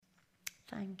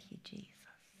Thank you, Jesus.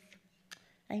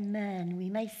 Amen. We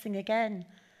may sing again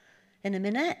in a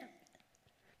minute.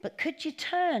 But could you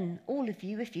turn, all of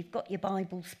you, if you've got your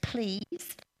Bibles,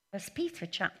 please, 1 Peter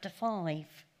chapter 5.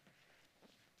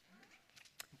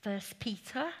 1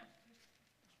 Peter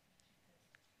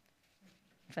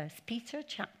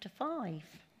chapter 5.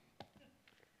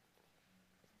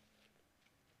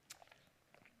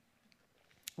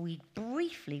 We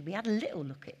had a little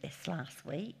look at this last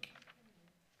week.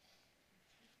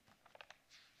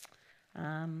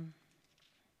 And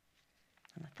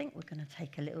I think we're going to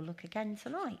take a little look again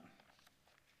tonight.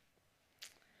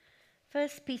 1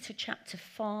 Peter chapter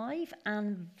 5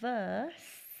 and verse,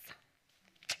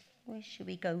 where should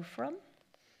we go from?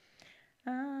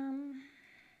 1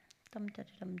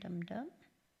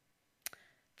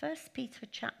 Peter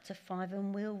chapter 5,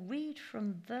 and we'll read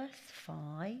from verse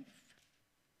 5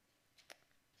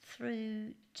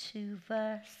 through to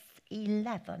verse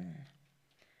 11.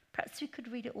 Perhaps we could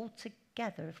read it all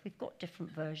together. If we've got different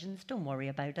versions, don't worry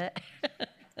about it.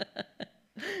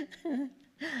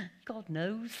 God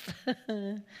knows.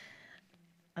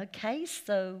 Okay,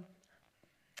 so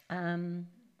have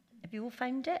you all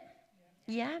found it?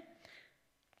 Yeah?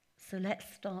 So let's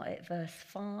start at verse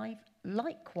 5.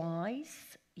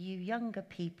 Likewise, you younger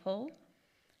people,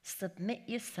 submit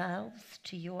yourselves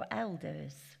to your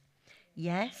elders.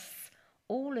 Yes,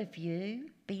 all of you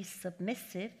be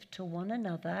submissive to one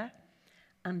another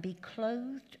and be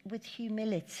clothed with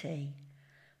humility.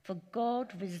 For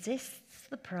God resists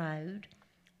the proud,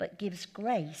 but gives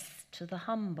grace to the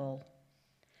humble.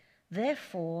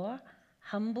 Therefore,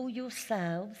 humble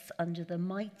yourselves under the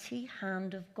mighty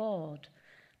hand of God,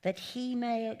 that he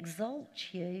may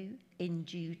exalt you in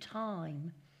due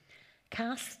time,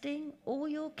 casting all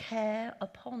your care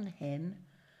upon him,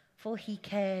 for he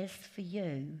cares for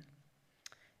you.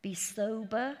 Be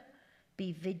sober,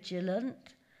 be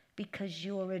vigilant, because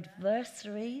your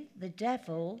adversary, the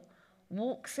devil,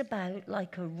 walks about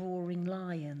like a roaring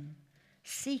lion,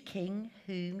 seeking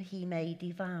whom he may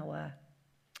devour.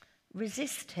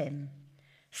 Resist him,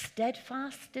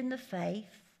 steadfast in the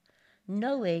faith,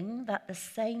 knowing that the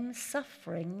same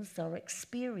sufferings are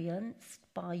experienced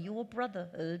by your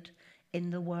brotherhood in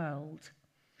the world.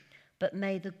 But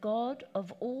may the God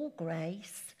of all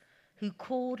grace, who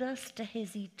called us to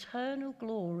his eternal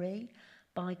glory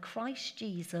by Christ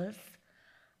Jesus,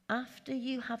 after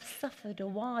you have suffered a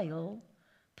while,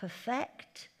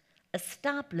 perfect,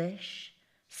 establish,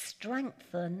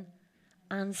 strengthen,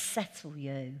 and settle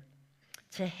you.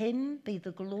 To him be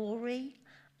the glory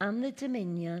and the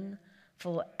dominion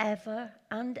forever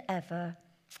and ever.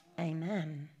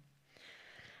 Amen.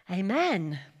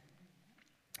 Amen.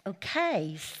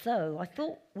 Okay, so I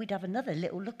thought we'd have another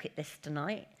little look at this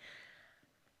tonight.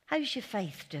 How's your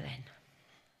faith doing?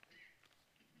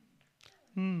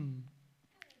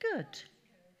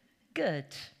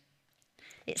 Good.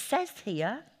 It says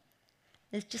here,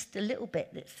 there's just a little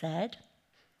bit that said,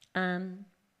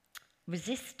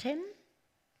 resist him,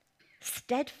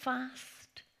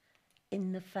 steadfast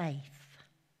in the faith.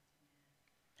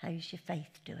 How's your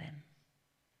faith doing?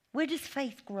 Where does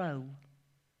faith grow?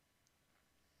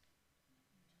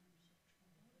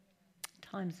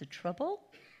 Times of trouble?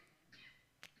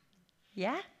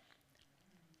 Yeah?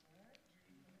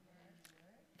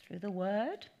 Through the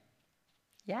word?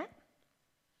 Yeah?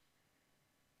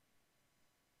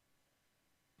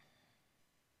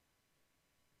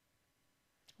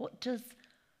 What does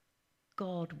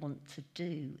God want to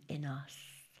do in us?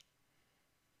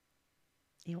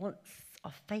 He wants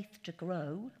our faith to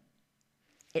grow.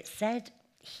 It said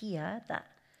here that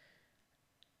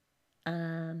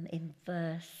in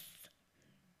verse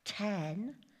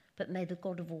 10, but may the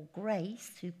God of all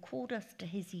grace, who called us to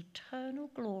his eternal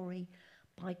glory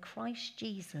by Christ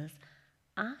Jesus,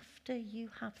 after you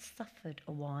have suffered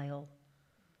a while.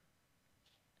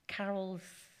 Carol's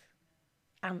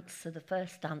answer, the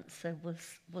first answer,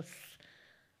 was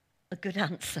a good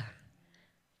answer.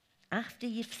 After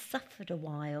you've suffered a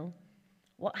while,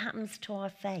 what happens to our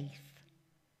faith?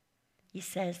 He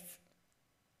says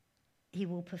he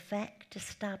will perfect,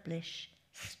 establish,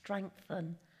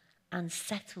 strengthen, and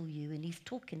settle you. And he's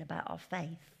talking about our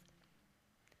faith.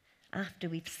 After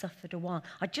we've suffered a while.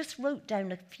 I just wrote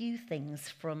down a few things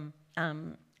from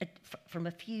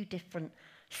a few different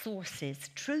sources.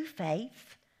 True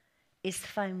faith is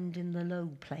found in the low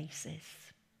places,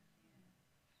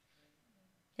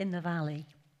 in the valley,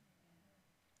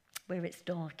 where it's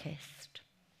darkest.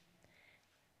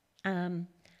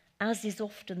 As is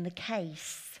often the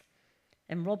case,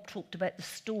 and Rob talked about the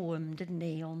storm, didn't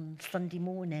he, on Sunday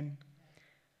morning?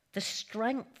 The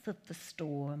strength of the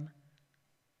storm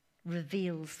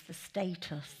reveals the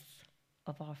status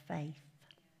of our faith.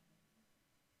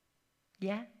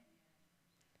 Yeah?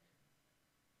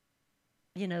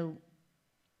 You know,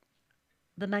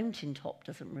 the mountaintop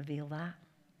doesn't reveal that.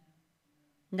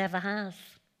 Never has.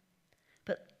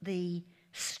 But the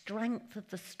strength of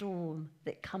the storm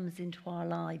that comes into our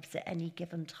lives at any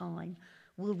given time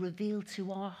will reveal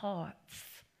to our hearts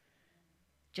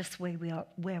just where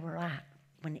we're at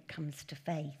when it comes to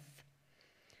faith.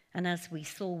 And as we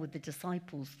saw with the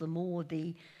disciples, the more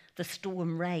the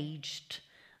storm raged,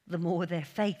 the more their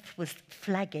faith was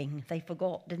flagging. They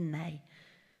forgot, didn't they,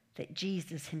 that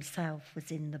Jesus himself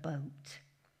was in the boat.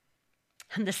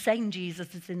 And the same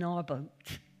Jesus is in our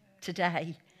boat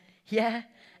today. Yeah?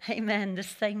 Amen. The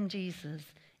same Jesus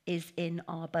is in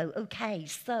our boat. Okay,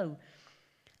 so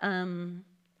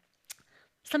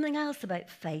something else about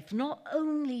faith. Not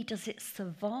only does it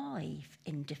survive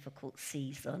in difficult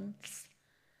seasons,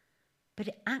 but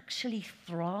it actually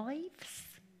thrives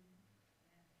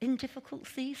in difficult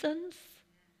seasons.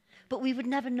 But we would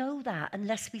never know that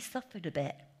unless we suffered a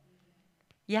bit.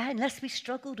 Yeah, unless we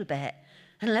struggled a bit,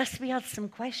 unless we had some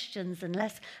questions, and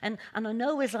I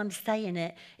know as I'm saying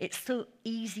it, it's so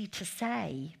easy to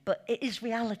say, but it is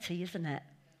reality, isn't it?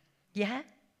 Yeah?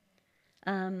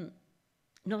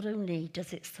 Not only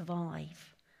does it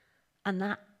survive, and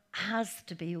that has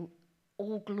to be,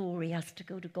 all glory has to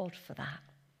go to God for that.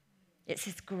 It's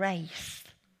his grace.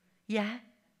 Yeah?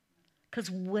 Because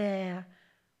where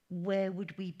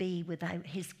would we be without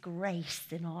his grace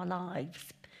in our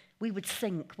lives? We would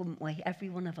sink, wouldn't we? Every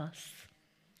one of us.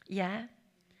 Yeah?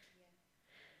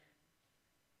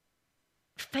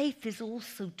 Faith is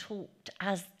also talked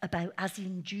about as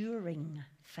enduring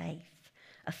faith.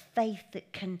 A faith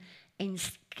that can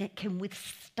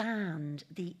withstand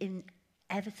the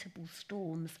inevitable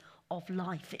storms of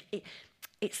life.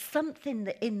 It's something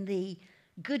that in the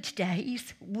good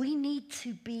days we need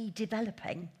to be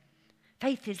developing.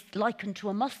 Faith is likened to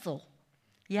a muscle.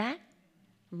 Yeah?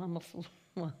 My muscle.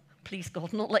 Well, please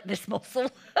God, not like this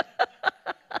muscle.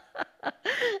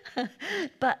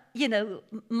 But, you know,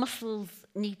 muscles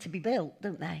need to be built,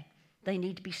 don't they? They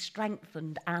need to be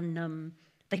strengthened. And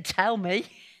they tell me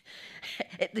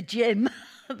at the gym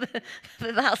that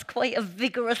that's quite a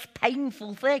vigorous,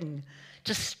 painful thing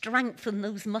to strengthen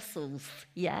those muscles,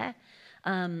 yeah?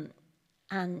 And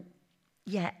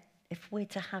yet, if we're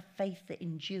to have faith that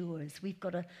endures, we've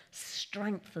got to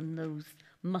strengthen those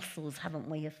muscles, haven't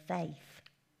we, of faith?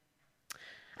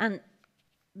 And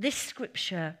this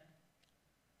scripture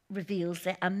reveals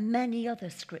it, and many other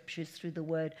scriptures through the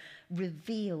word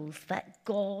reveals that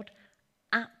God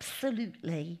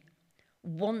absolutely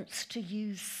wants to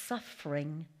use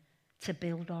suffering to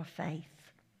build our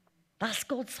faith. That's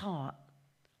God's heart.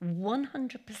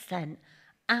 100%,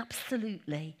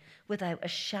 absolutely, without a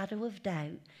shadow of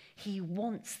doubt, he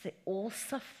wants that all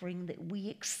suffering that we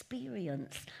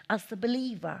experience as the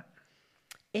believer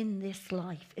in this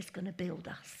life is going to build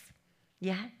us.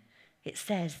 Yeah? It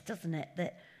says, doesn't it,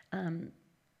 that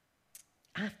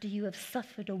after you have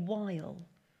suffered a while,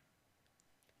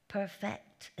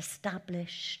 perfect,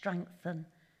 establish, strengthen,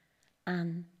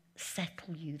 and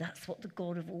settle you. That's what the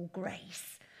God of all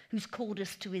grace, who's called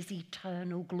us to his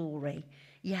eternal glory,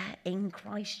 yeah, in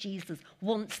Christ Jesus,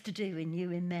 wants to do in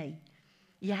you and me.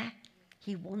 Yeah?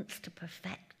 He wants to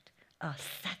perfect us,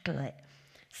 settle it,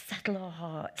 settle our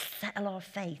hearts, settle our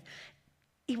faith.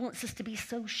 He wants us to be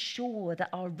so sure that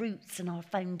our roots and our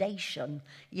foundation,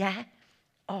 yeah,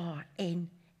 are in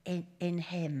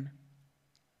him.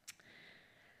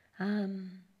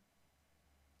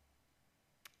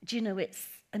 Do you know, it's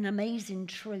an amazing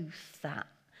truth that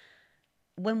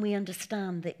when we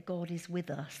understand that God is with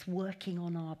us, working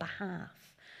on our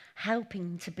behalf,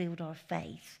 helping to build our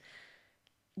faith,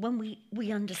 when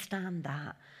we understand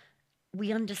that,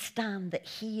 we understand that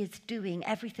he is doing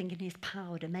everything in his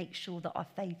power to make sure that our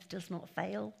faith does not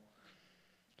fail.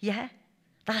 Yeah?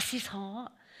 That's his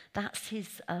heart. That's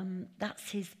his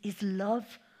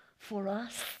love for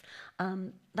us.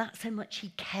 That's how much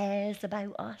he cares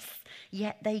about us.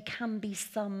 Yet they can be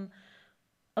some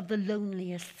of the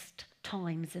loneliest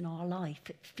times in our life.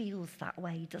 It feels that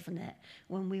way, doesn't it?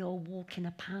 When we all walk in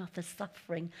a path of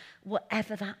suffering,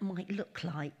 whatever that might look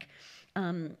like,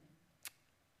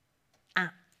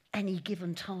 at any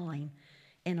given time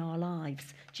in our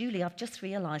lives. Julie, I've just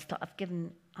realised that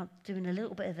I'm doing a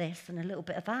little bit of this and a little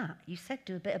bit of that. You said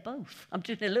do a bit of both. I'm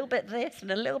doing a little bit of this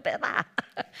and a little bit of that.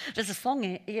 There's a song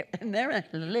in there, a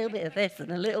little bit of this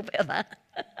and a little bit of that.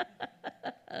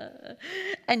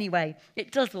 Anyway,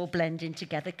 it does all blend in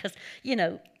together because, you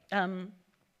know,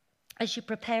 as you're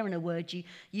preparing a word,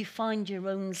 you find your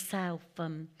own self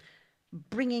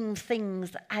bringing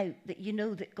things out that you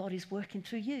know that God is working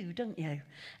through you, don't you?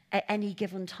 At any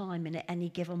given time and at any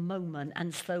given moment.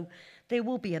 And so there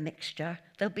will be a mixture.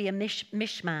 There'll be a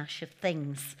mishmash of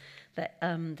things that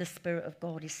the Spirit of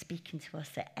God is speaking to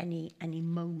us at any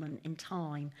moment in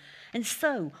time. And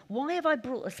so, why have I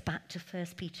brought us back to 1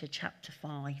 Peter chapter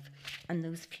 5 and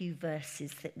those few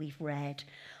verses that we've read?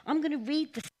 I'm going to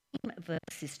read the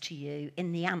verses to you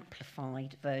in the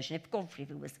Amplified version. If Godfrey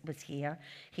was here,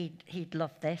 he'd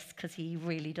love this, because he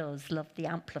really does love the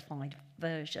Amplified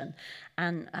version.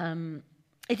 And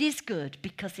it is good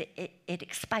because it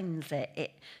expands it.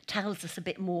 It tells us a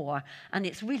bit more, and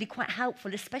it's really quite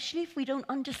helpful, especially if we don't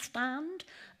understand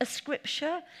a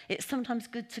scripture. It's sometimes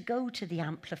good to go to the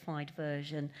Amplified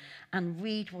version and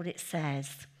read what it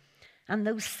says. And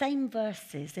those same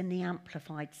verses in the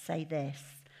Amplified say this: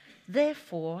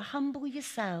 "Therefore, humble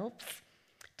yourselves,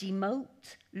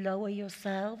 demote, lower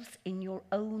yourselves in your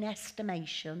own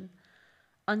estimation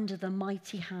under the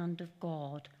mighty hand of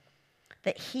God,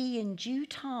 that he in due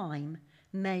time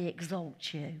may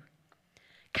exalt you,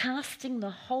 casting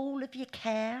the whole of your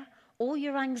care, all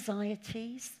your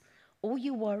anxieties, all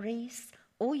your worries,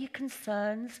 all your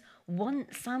concerns,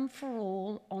 once and for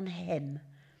all on him.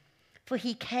 For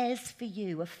he cares for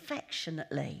you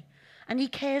affectionately, and he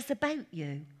cares about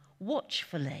you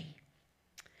watchfully.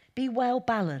 Be well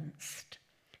balanced,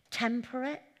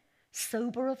 temperate,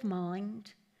 sober of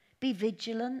mind, be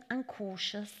vigilant and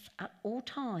cautious at all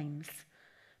times.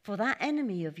 For that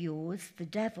enemy of yours, the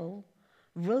devil,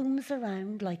 roams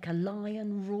around like a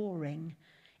lion roaring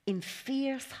in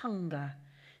fierce hunger,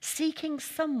 seeking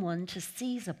someone to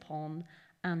seize upon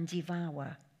and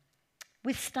devour.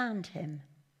 Withstand him.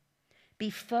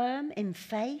 Be firm in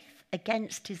faith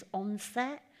against his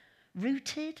onset,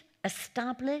 rooted,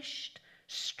 established,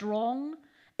 strong,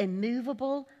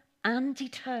 immovable, and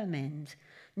determined,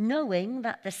 knowing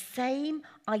that the same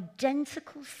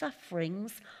identical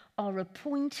sufferings are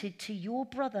appointed to your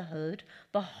brotherhood,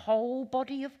 the whole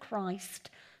body of Christ,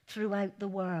 throughout the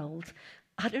world."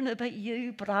 I don't know about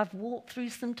you, but I've walked through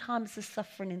some times of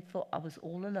suffering and thought I was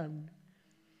all alone.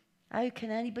 How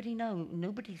can anybody know?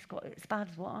 Nobody's got it as bad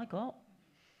as what I got.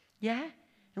 Yeah?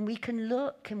 And we can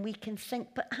look and we can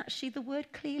think, but actually the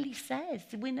word clearly says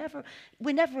we're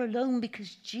never alone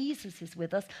because Jesus is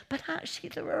with us, but actually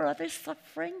there are others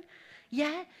suffering.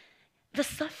 Yeah? The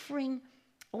suffering,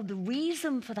 or the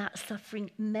reason for that suffering,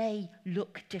 may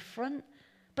look different,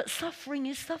 but suffering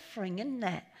is suffering, isn't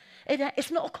it?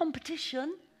 It's not a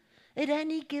competition. At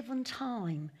any given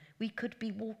time, we could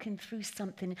be walking through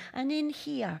something. And in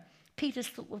here, Peter's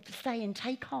sort of saying,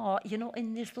 take heart, you're not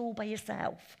in this all by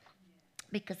yourself.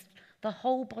 Because the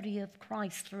whole body of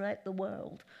Christ throughout the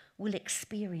world will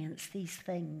experience these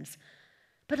things.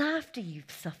 But after you've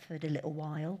suffered a little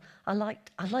while, I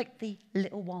like the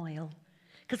little while.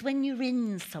 Because when you're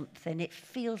in something, it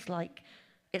feels like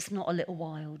it's not a little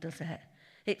while, does it?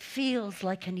 It feels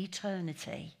like an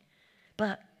eternity.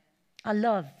 But I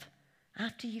love,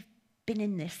 after you've been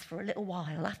in this for a little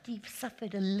while, after you've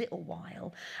suffered a little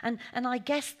while, and I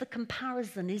guess the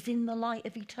comparison is in the light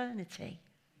of eternity.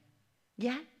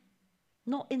 Yeah?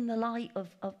 Not in the light of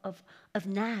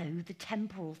now, the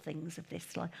temporal things of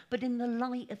this life, but in the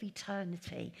light of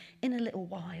eternity, in a little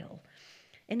while.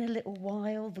 In a little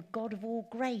while, the God of all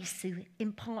grace who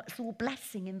imparts all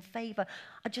blessing and favour.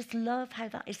 I just love how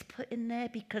that is put in there,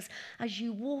 because as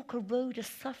you walk a road of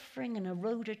suffering and a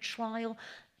road of trial,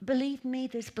 believe me,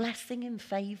 there's blessing and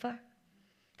favour.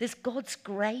 There's God's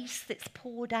grace that's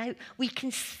poured out. We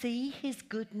can see his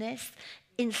goodness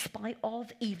in spite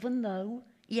of, even though,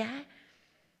 yeah,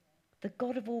 the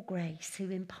God of all grace who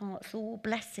imparts all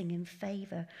blessing and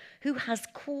favour, who has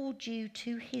called you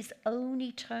to his own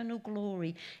eternal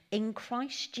glory in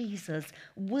Christ Jesus,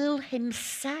 will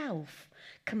himself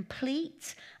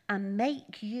complete and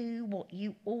make you what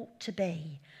you ought to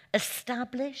be,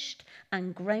 established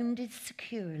and grounded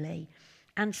securely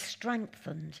and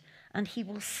strengthened, and he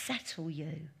will settle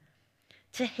you.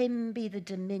 To him be the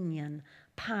dominion,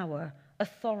 power,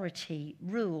 authority,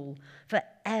 rule,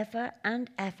 forever and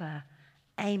ever.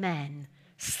 Amen.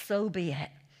 So be it.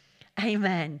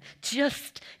 Amen.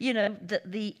 Just,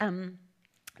 the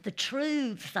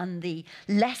truths and the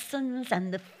lessons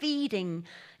and the feeding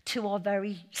to our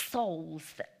very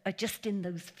souls that are just in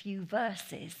those few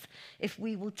verses, if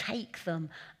we will take them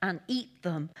and eat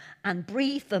them and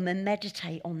breathe them and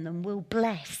meditate on them, will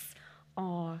bless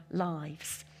our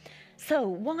lives. So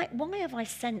why have I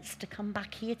sensed to come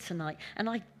back here tonight? And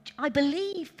I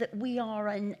believe that we are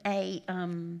in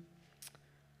an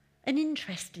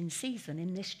interesting season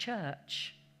in this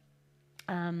church.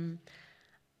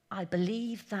 I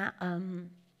believe that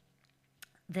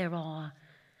there are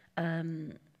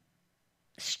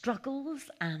struggles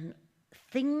and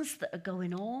things that are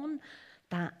going on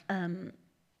that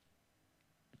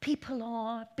people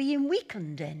are being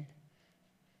weakened in.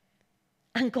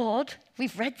 And God,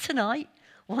 we've read tonight,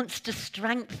 wants to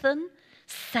strengthen,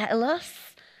 settle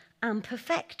us, and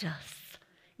perfect us.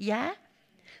 Yeah?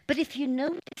 But if you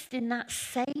noticed in that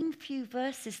same few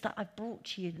verses that I've brought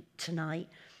to you tonight,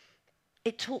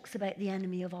 it talks about the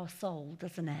enemy of our soul,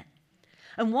 doesn't it?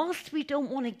 And whilst we don't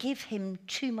want to give him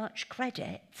too much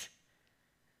credit,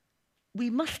 we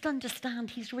must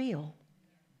understand he's real.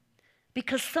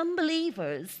 Because some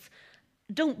believers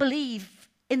don't believe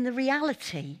in the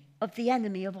reality of the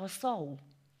enemy of our soul.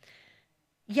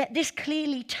 Yet this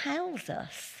clearly tells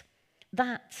us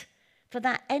that for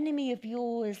that enemy of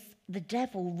yours, the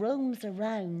devil roams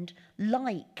around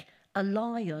like a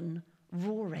lion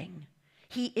roaring.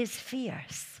 He is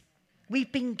fierce.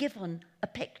 We've been given a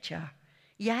picture,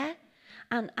 yeah?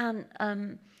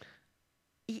 And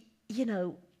you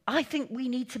know, I think we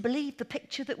need to believe the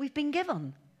picture that we've been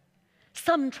given.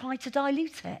 Some try to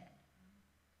dilute it,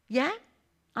 yeah?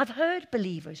 I've heard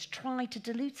believers try to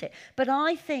dilute it. But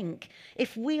I think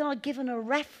if we are given a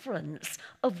reference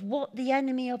of what the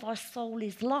enemy of our soul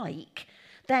is like,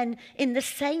 then in the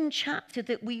same chapter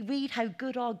that we read how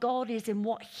good our God is and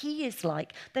what he is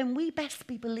like, then we best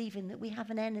be believing that we have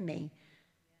an enemy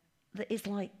that is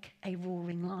like a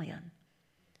roaring lion.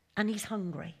 And he's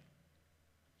hungry.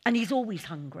 And he's always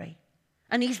hungry.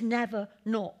 And he's never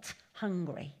not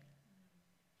hungry.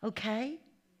 Okay?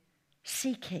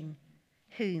 Seeking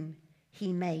whom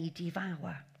he may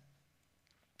devour.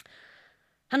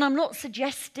 And I'm not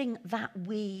suggesting that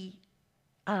we,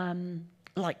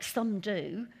 like some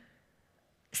do,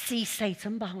 see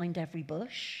Satan behind every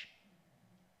bush,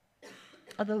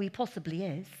 although he possibly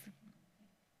is.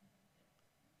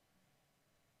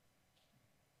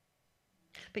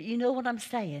 But you know what I'm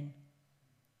saying?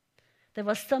 There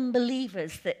are some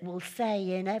believers that will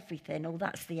say in everything, oh,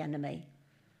 that's the enemy.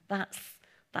 That's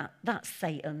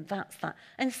Satan, that's that.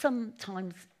 And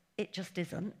sometimes it just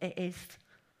isn't. It is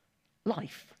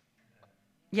life.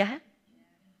 Yeah?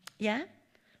 Yeah?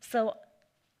 So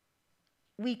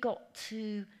we got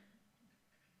to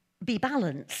be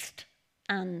balanced.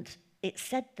 And it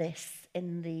said this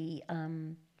in the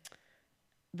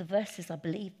verses, I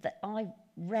believe, that I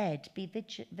read, be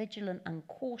vigilant and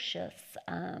cautious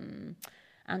and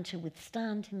to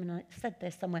withstand him. And I said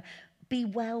there somewhere, be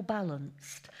well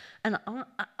balanced. And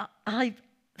I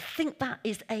think that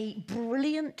is a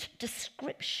brilliant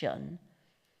description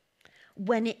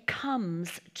when it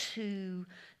comes to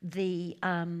the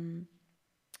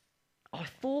our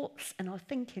thoughts and our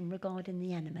thinking regarding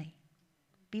the enemy.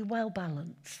 Be well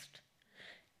balanced.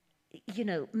 You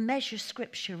know, measure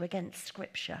scripture against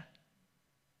scripture.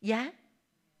 Yeah?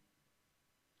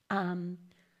 And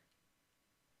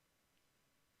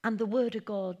the word of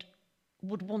God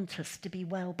would want us to be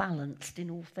well balanced in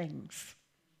all things,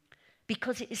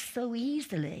 because it is so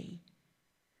easily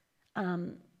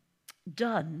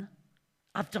done.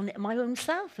 I've done it my own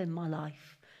self in my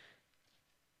life.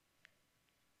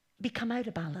 Become out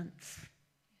of balance.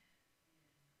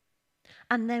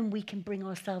 And then we can bring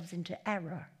ourselves into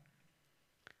error.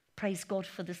 Praise God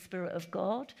for the Spirit of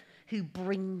God who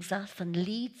brings us and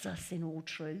leads us in all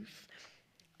truth.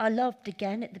 I loved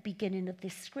again at the beginning of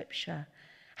this scripture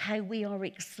how we are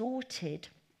exhorted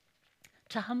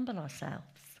to humble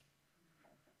ourselves.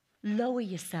 Lower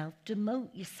yourself, demote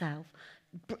yourself,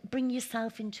 bring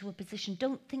yourself into a position.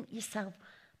 Don't think yourself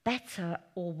better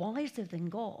or wiser than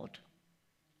God.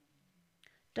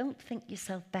 Don't think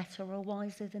yourself better or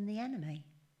wiser than the enemy.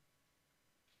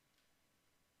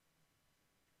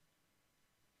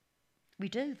 We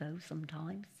do, though,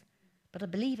 sometimes, but I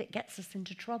believe it gets us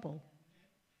into trouble.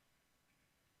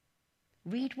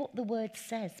 Read what the word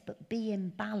says, but be in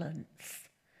balance.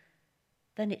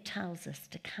 Then it tells us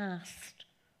to cast.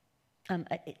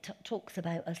 It talks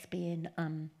about us being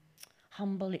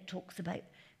humble. It talks about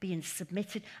being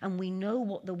submitted. And we know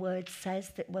what the word says,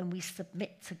 that when we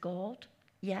submit to God,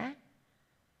 yeah,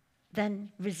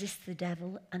 then resist the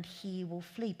devil and he will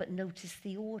flee. But notice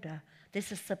the order.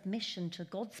 There's a submission to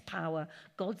God's power,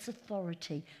 God's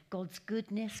authority, God's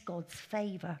goodness, God's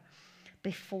favor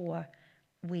before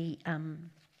we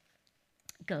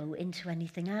go into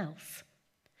anything else.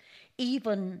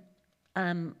 Even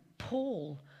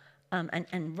Paul,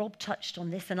 and Rob touched on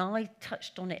this, and I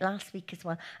touched on it last week as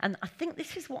well. And I think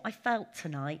this is what I felt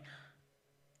tonight.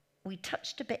 We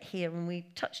touched a bit here and we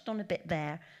touched on a bit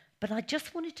there, but I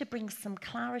just wanted to bring some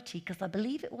clarity because I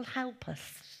believe it will help us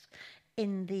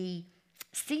in the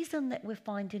season that we're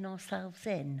finding ourselves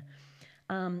in.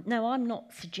 Now, I'm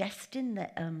not suggesting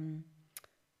that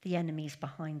the enemy's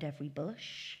behind every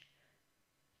bush,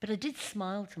 but I did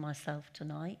smile to myself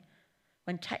tonight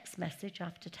when text message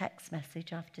after text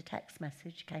message after text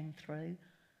message came through,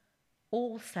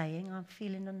 all saying I'm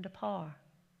feeling under par.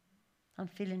 I'm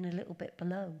feeling a little bit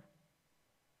below.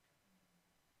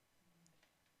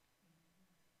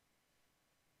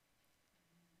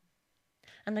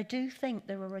 And I do think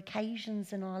there are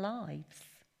occasions in our lives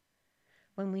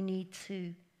when we need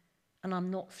to, and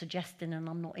I'm not suggesting and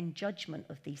I'm not in judgment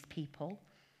of these people,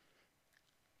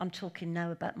 I'm talking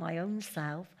now about my own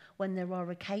self, when there are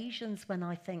occasions when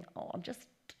I think, oh, I'm just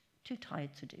too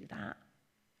tired to do that,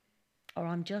 or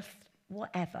I'm just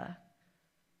whatever.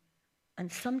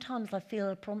 And sometimes I feel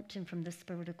a prompting from the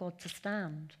Spirit of God to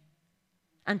stand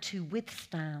and to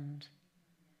withstand.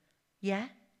 Yeah?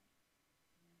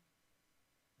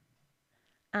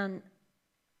 And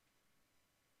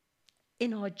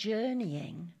in our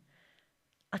journeying,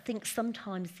 I think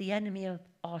sometimes the enemy of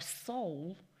our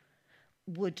soul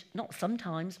would, not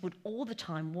sometimes, would all the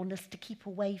time want us to keep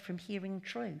away from hearing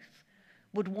truth,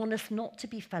 would want us not to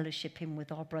be fellowshipping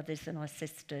with our brothers and our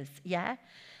sisters, yeah?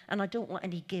 And I don't want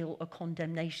any guilt or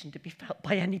condemnation to be felt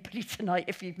by anybody tonight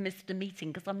if you've missed a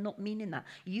meeting, because I'm not meaning that.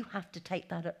 You have to take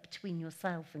that up between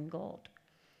yourself and God.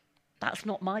 That's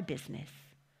not my business.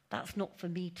 That's not for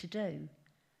me to do.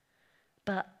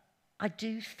 But I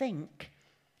do think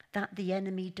that the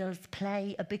enemy does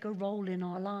play a bigger role in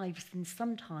our lives than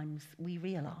sometimes we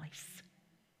realize.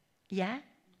 Yeah?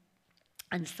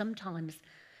 And sometimes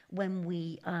when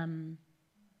we,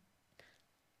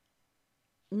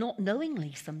 not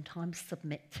knowingly sometimes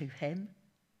submit to him,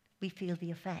 we feel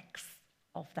the effects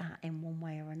of that in one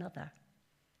way or another.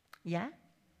 Yeah?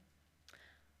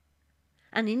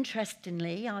 And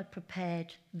interestingly, I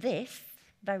prepared this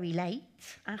very late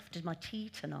after my tea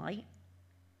tonight.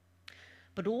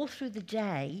 But all through the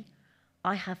day,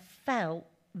 I have felt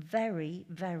very,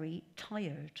 very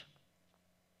tired.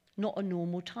 Not a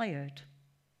normal tired.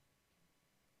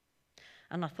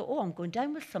 And I thought, oh, I'm going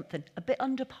down with something a bit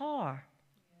under par.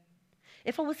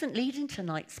 If I wasn't leading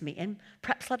tonight's meeting,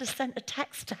 perhaps I'd have sent a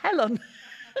text to Helen.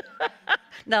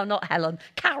 No, not Helen,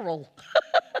 Carol.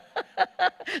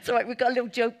 It's all right, we've got a little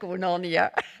joke going on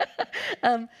here.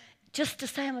 Just to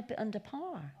say I'm a bit under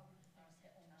par.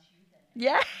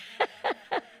 Yeah?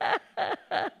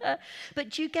 But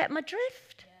do you get my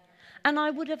drift? And I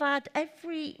would have had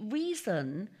every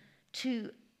reason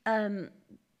to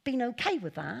been okay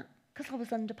with that because I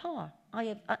was under par.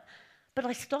 But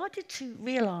I started to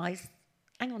realise,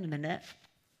 hang on a minute,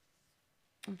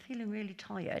 I'm feeling really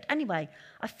tired. Anyway,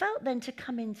 I felt then to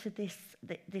come into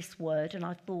this word, and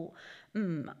I thought,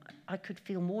 I could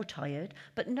feel more tired.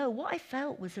 But no, what I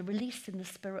felt was a release in the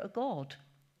Spirit of God.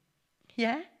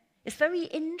 Yeah? It's very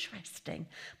interesting.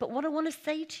 But what I want to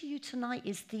say to you tonight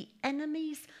is the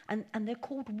enemies, and they're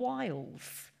called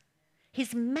wiles.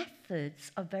 His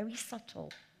methods are very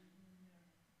subtle.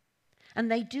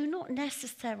 And they do not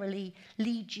necessarily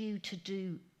lead you to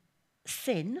do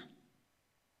sin.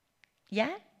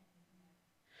 Yeah?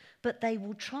 But they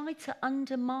will try to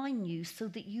undermine you so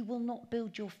that you will not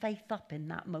build your faith up in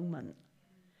that moment.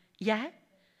 Yeah?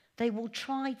 They will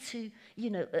try to,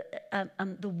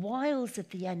 the wiles of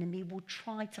the enemy will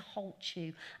try to halt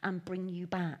you and bring you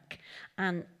back.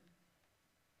 And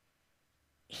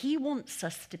he wants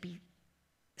us to be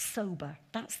sober.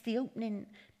 That's the opening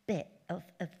bit of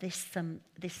this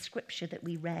scripture that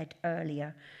we read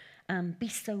earlier. Be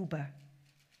sober.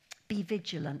 Be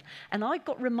vigilant. And I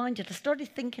got reminded, I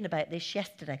started thinking about this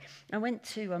yesterday. I went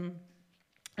to,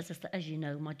 as you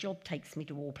know, my job takes me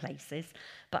to all places,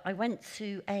 but I went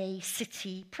to a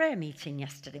city prayer meeting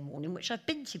yesterday morning, which I've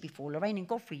been to before. Lorraine and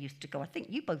Godfrey used to go. I think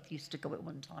you both used to go at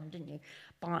one time, didn't you?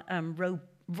 But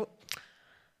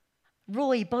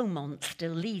Roy Beaumont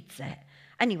still leads it.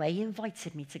 Anyway, he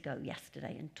invited me to go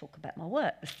yesterday and talk about my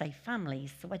work with Safe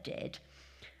Families, so I did.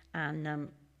 And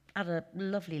had a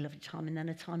lovely, lovely time, and then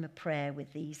a time of prayer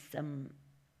with these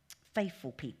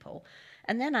faithful people.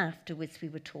 And then afterwards we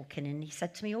were talking, and he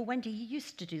said to me, oh, Wendy, you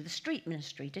used to do the street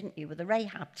ministry, didn't you, with the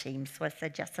Rahab team? So I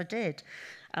said, yes, I did.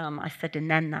 I said,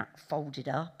 and then that folded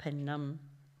up. And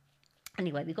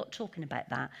anyway, we got talking about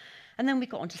that. And then we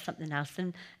got onto something else,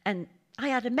 and I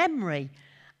had a memory.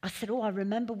 I said, oh, I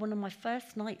remember one of my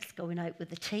first nights going out with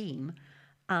the team,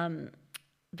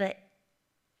 that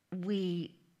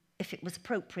we, if it was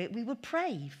appropriate, we would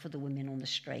pray for the women on the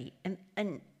street.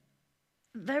 And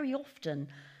very often,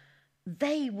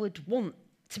 they would want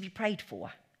to be prayed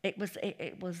for. It was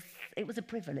a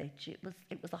privilege.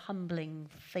 It was a humbling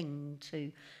thing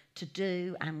to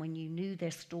do. And when you knew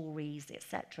their stories,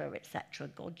 etc., etc.,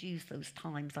 God used those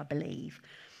times, I believe.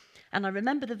 And I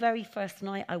remember the very first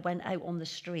night I went out on the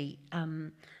street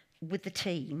with the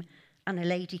team, and a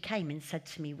lady came and said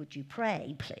to me, "Would you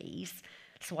pray, please?"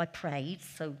 So I prayed.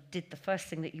 So did the first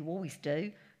thing that you always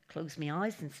do, closed my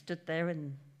eyes and stood there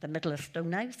in the middle of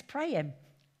Stonehouse praying.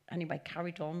 Anyway,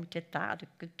 carried on. We did that. Had a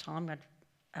good time.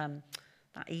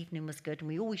 That evening was good, and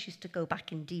we always used to go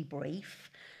back and debrief,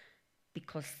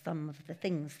 because some of the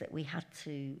things that we had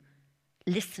to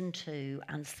listen to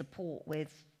and support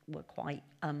with were quite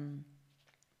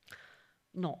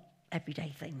not everyday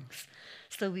things.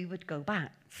 So we would go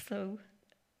back. So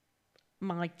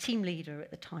my team leader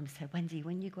at the time said, "Wendy,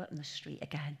 when you go out on the street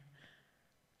again,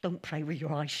 don't pray with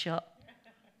your eyes shut."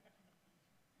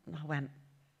 And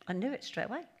I knew it straight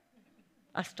away.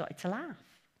 I started to laugh.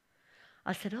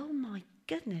 I said, "Oh my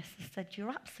goodness." I said, "You're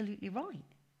absolutely right."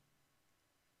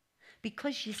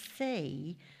 Because you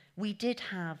see, we did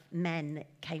have men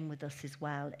that came with us as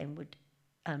well and would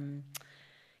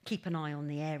keep an eye on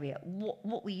the area.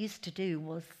 What we used to do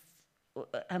was,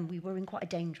 we were in quite a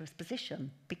dangerous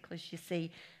position, because you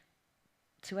see,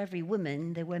 to every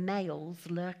woman, there were males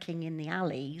lurking in the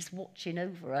alleys, watching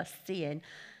over us, seeing,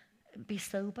 be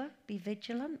sober, be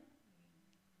vigilant,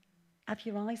 have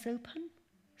your eyes open,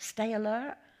 stay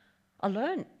alert. I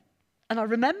learned, and I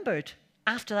remembered.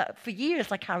 After that, for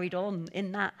years, I carried on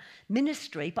in that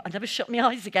ministry, but I never shut my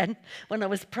eyes again when I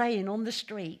was praying on the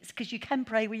streets, because you can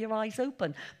pray with your eyes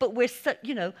open. But we're so,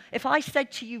 if I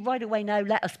said to you right away, "Now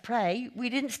let us pray,"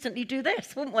 we'd instantly do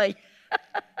this, wouldn't we?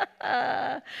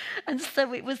 And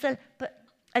so it was, and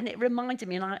it reminded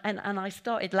me, and I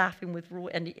started laughing with Roy,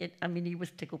 and he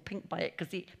was tickled pink by it,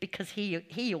 because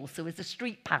he also is a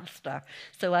street pastor.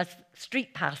 So as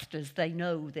street pastors, they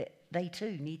know that they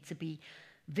too need to be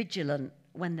vigilant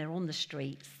when they're on the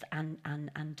streets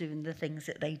and doing the things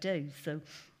that they do. So,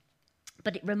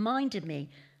 but it reminded me,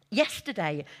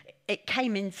 yesterday it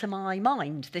came into my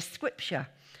mind, this scripture,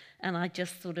 and I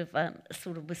just sort of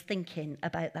was thinking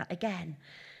about that again.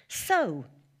 So,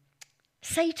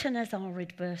 Satan as our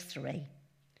adversary,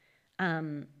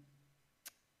 the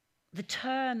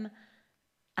term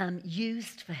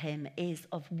used for him is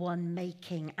of one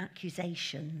making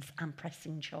accusations and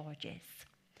pressing charges.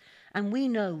 And we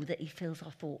know that he fills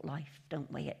our thought life,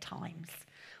 don't we, at times,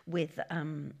 with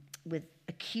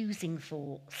accusing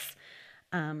thoughts.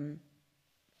 And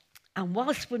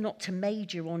whilst we're not to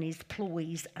major on his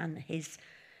ploys and his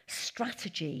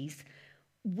strategies,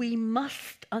 we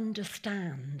must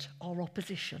understand our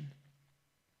opposition.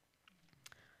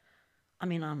 I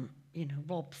mean,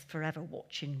 Rob's forever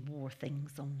watching war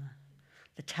things on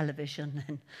the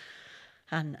television,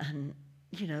 and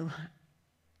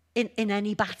in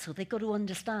any battle, they've got to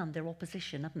understand their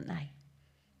opposition, haven't they?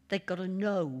 They've got to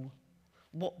know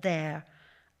what they're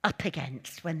up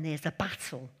against when there's a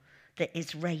battle that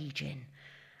is raging.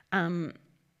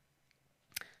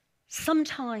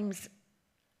 Sometimes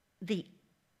the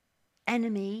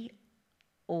enemy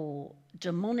or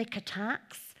demonic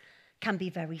attacks can be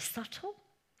very subtle,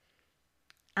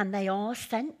 and they are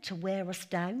sent to wear us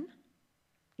down.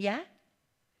 Yeah?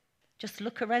 Just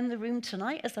look around the room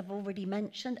tonight, as I've already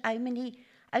mentioned. How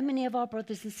many of our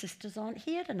brothers and sisters aren't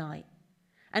here tonight?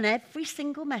 And every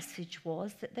single message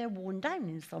was that they're worn down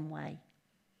in some way.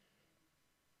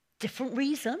 Different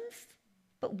reasons,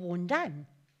 but worn down.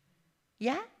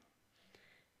 Yeah?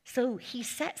 So he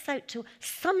sets out to,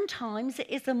 sometimes it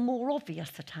is a more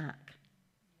obvious attack,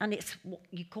 and it's what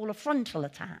you call a frontal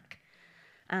attack.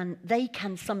 And they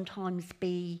can sometimes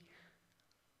be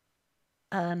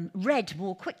read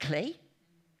more quickly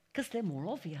because they're more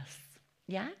obvious,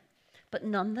 yeah? But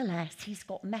nonetheless, he's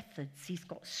got methods, he's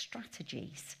got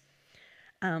strategies.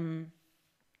 And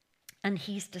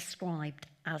he's described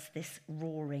as this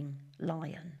roaring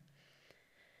lion.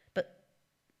 But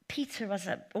Peter, as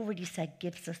I've already said,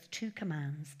 gives us two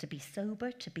commands: to be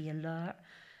sober, to be alert,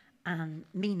 and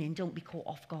meaning don't be caught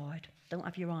off guard. Don't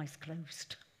have your eyes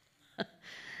closed.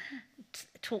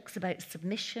 Talks about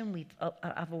submission.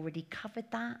 I've already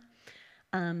covered that.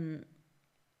 And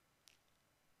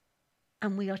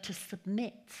we are to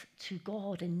submit to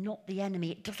God and not the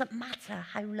enemy. It doesn't matter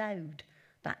how loud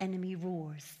that enemy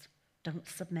roars. Don't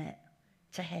submit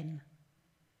to him.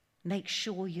 Make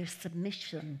sure your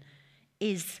submission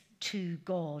is to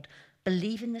God.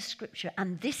 Believe in the scripture.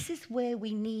 And this is where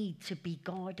we need to be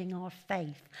guarding our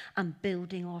faith and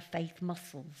building our faith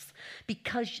muscles.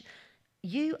 Because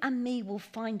you and me will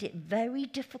find it very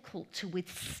difficult to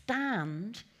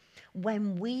withstand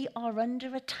when we are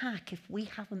under attack if we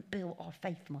haven't built our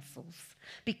faith muscles,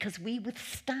 because we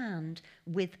withstand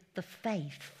with the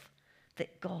faith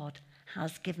that God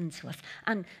has given to us.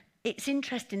 And it's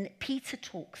interesting that Peter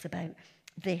talks about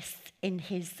this in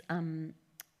his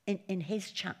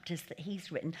chapters that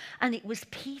he's written. And it was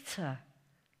Peter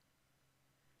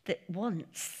that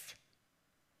once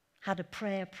had a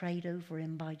prayer prayed over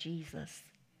him by Jesus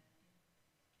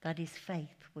that his faith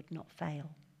would not fail.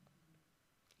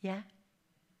 Yeah?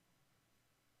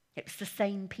 It was the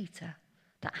same Peter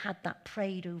that had that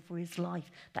prayed over his life,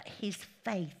 that his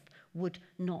faith would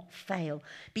not fail.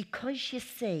 Because you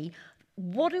see,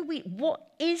 what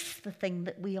is the thing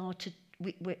that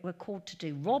we're called to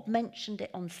do? Rob mentioned it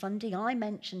on Sunday. I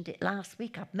mentioned it last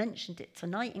week. I've mentioned it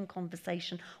tonight in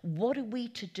conversation. What are we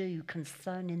to do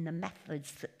concerning the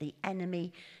methods that the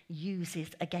enemy uses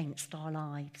against our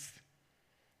lives?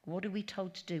 What are we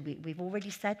told to do? We've already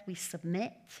said we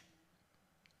submit.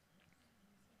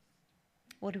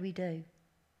 What do?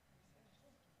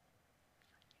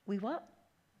 We what?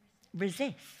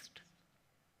 Resist.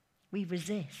 We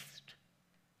resist.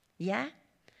 Yeah?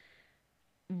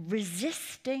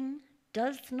 Resisting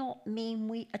does not mean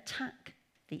we attack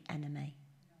the enemy.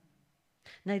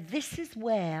 Now, this is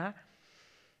where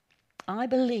I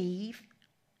believe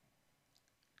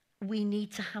we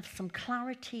need to have some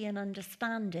clarity and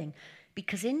understanding,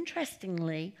 because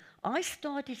interestingly, I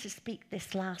started to speak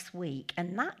this last week,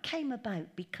 and that came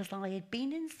about because I had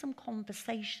been in some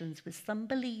conversations with some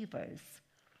believers,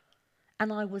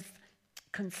 and I was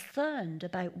concerned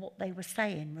about what they were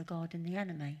saying regarding the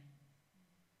enemy.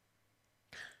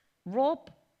 Rob,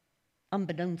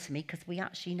 unbeknown to me, because we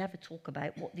actually never talk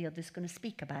about what the other's going to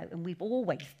speak about, and we've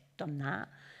always done that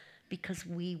because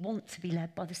we want to be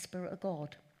led by the Spirit of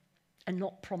God and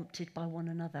not prompted by one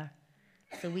another.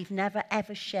 So we've never,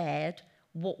 ever shared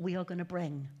what we are going to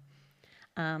bring.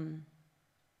 And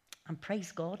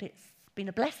praise God, it's been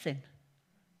a blessing,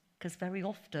 because very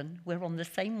often we're on the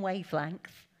same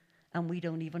wavelength and we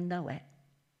don't even know it.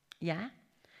 Yeah?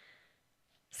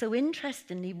 So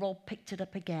interestingly, Rob picked it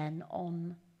up again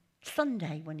on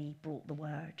Sunday when he brought the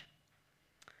word.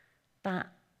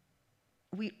 That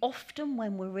we often,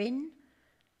 when we're in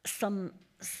some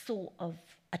sort of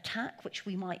attack, which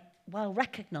we might well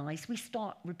recognize, we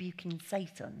start rebuking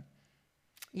Satan.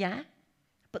 Yeah?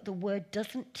 But the word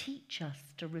doesn't teach us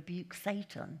to rebuke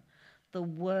Satan. The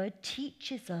word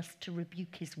teaches us to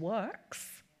rebuke his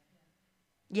works.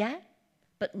 Yeah?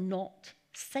 But not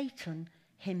Satan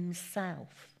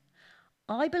himself.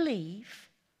 I believe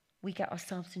we get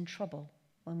ourselves in trouble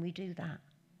when we do that.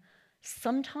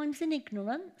 Sometimes in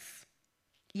ignorance.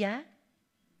 Yeah?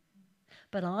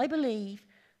 But I believe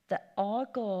that our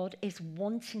God is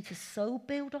wanting to so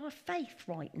build our faith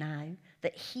right now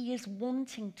that he is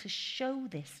wanting to show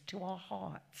this to our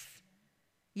hearts.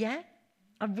 Yeah?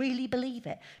 I really believe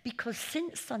it. Because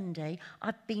since Sunday,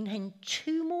 I've been in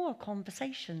 2 more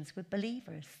conversations with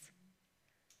believers.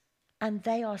 And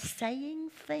they are saying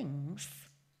things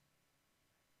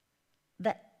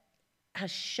that has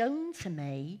shown to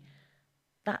me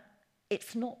that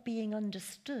it's not being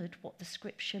understood what the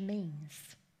scripture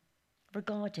means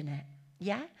regarding it.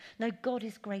 Yeah? Now, God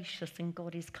is gracious and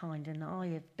God is kind, and I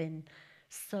have been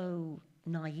so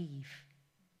naive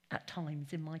at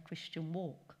times in my Christian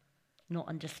walk, not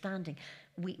understanding.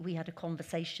 We had a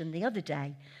conversation the other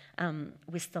day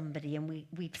with somebody, and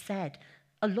we've said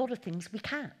a lot of things we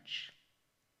catch.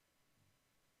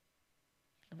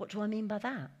 What do I mean by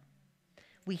that?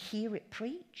 We hear it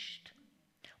preached,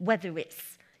 whether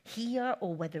it's here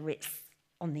or whether it's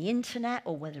on the internet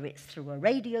or whether it's through a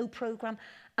radio program,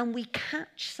 and we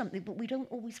catch something, but we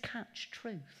don't always catch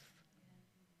truth.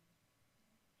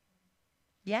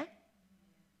 Yeah?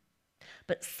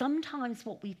 But sometimes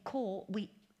what we've caught,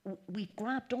 we've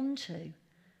grabbed onto.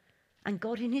 And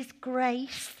God in his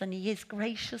grace, and he is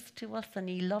gracious to us, and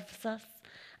he loves us,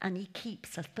 and he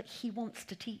keeps us. But he wants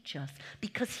to teach us,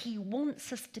 because he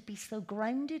wants us to be so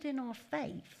grounded in our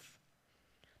faith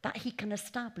that he can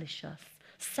establish us,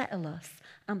 settle us,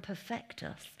 and perfect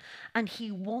us. And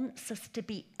he wants us to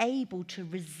be able to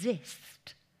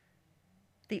resist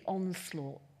the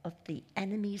onslaught of the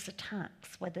enemy's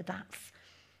attacks, whether that's,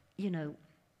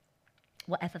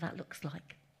 whatever that looks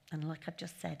like. And like I've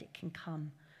just said, it can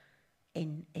come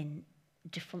in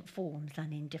different forms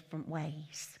and in different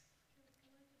ways. Can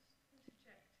I just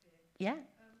interject here? Yeah.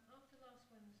 After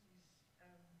last Wednesday's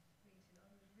meeting,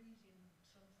 I was reading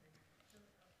something,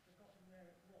 I've forgotten where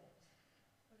it was,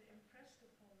 but it impressed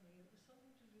upon me it was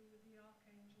something to do with the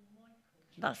Archangel Michael.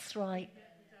 That's right.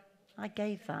 I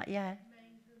gave that, yeah.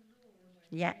 Made the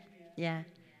Lord. Yeah, yeah,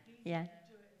 yeah.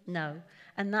 Do it No.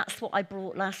 And that's what I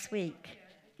brought last week.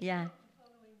 Yeah. The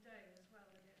following day as well,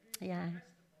 and it really Yeah. impressed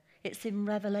upon me. It's in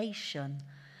Revelation.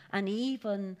 And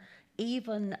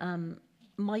even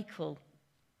Michael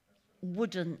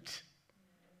wouldn't,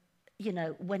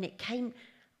 when it came,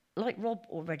 like Rob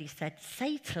already said,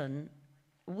 Satan,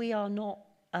 we are not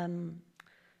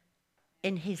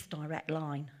in his direct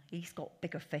line. He's got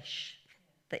bigger fish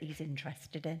that he's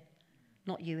interested in,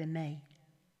 not you and me.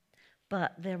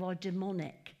 But there are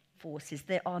demonic forces.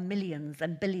 There are millions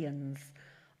and billions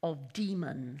of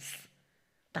demons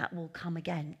that will come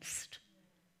against.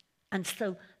 And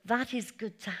so that is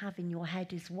good to have in your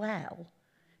head as well,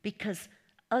 because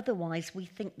otherwise we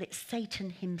think that Satan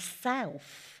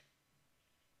himself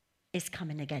is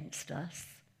coming against us.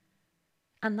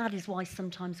 And that is why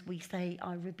sometimes we say,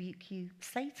 I rebuke you,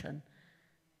 Satan.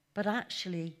 But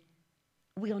actually,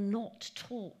 we are not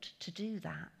taught to do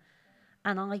that.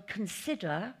 And I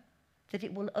consider that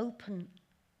it will open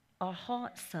our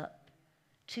hearts up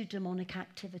to demonic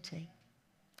activity.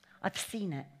 I've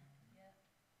seen it.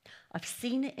 I've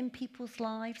seen it in people's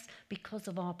lives because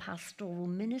of our pastoral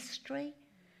ministry.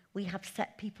 We have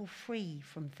set people free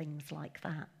from things like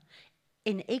that.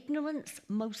 In ignorance,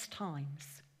 most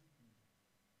times.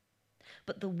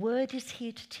 But the word is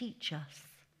here to teach us.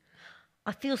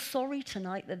 I feel sorry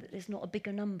tonight that there's not a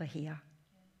bigger number here.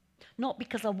 Not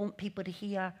because I want people to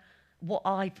hear what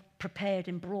I've prepared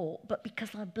and brought, but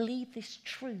because I believe this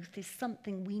truth is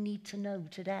something we need to know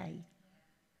today.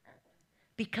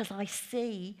 Because I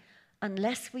see,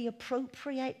 unless we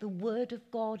appropriate the word of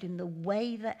God in the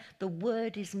way that the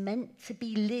word is meant to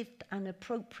be lived and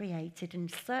appropriated,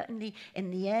 and certainly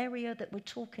in the area that we're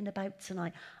talking about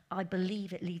tonight, I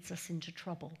believe it leads us into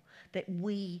trouble that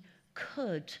we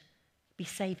could be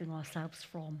saving ourselves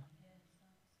from.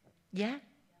 Yeah?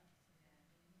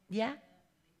 Yeah?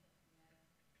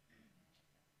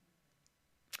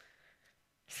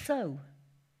 So,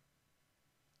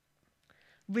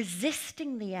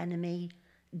 resisting the enemy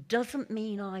doesn't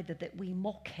mean either that we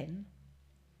mock him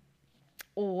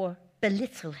or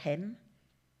belittle him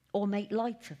or make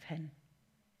light of him.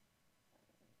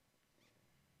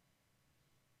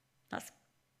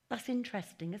 That's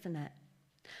interesting, isn't it?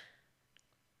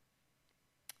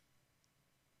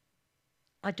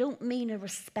 I don't mean a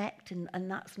respect,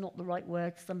 and that's not the right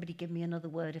word. Somebody give me another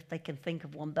word if they can think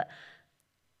of one. But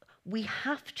we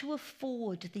have to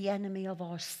afford the enemy of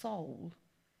our soul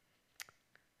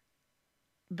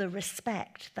the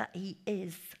respect that he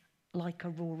is like a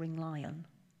roaring lion.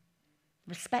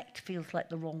 Respect feels like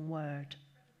the wrong word.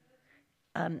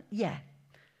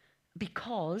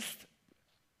 Because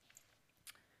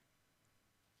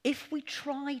if we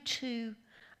try to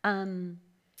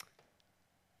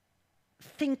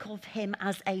think of him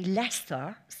as a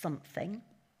lesser something,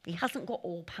 he hasn't got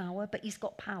all power, but he's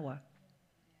got power.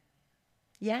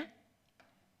 Yeah?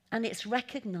 And it's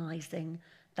recognizing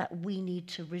that we need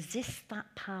to resist that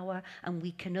power, and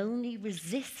we can only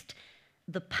resist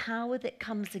the power that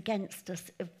comes against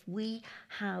us if we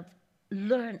have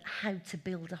learned how to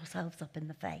build ourselves up in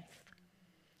the faith.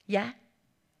 Yeah?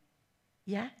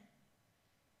 Yeah?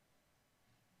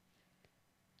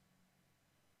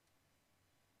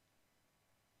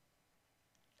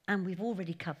 And we've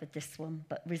already covered this one,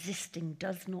 but resisting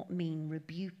does not mean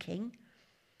rebuking.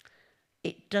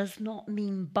 It does not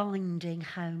mean binding.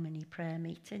 How many prayer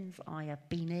meetings I have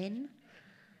been in.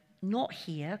 Not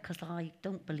here, because I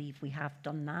don't believe we have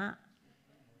done that.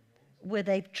 Where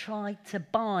they've tried to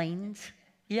bind.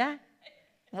 Yeah?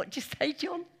 What did you say,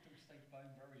 John?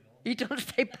 You don't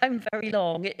stay bound very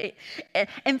long.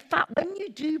 In fact, when you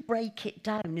do break it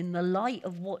down in the light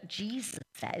of what Jesus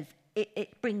says,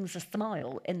 it brings a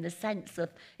smile in the sense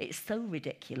of it's so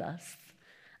ridiculous.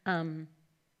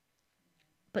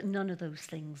 But none of those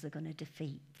things are going to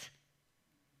defeat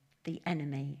the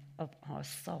enemy of our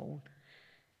soul.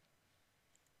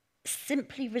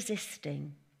 Simply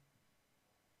resisting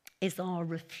is our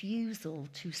refusal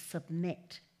to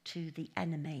submit to the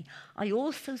enemy. I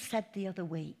also said the other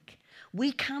week,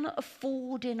 we cannot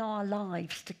afford in our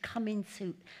lives to come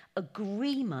into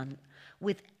agreement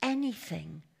with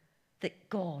anything that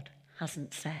God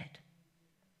hasn't said.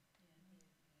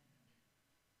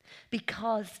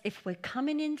 Because if we're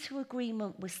coming into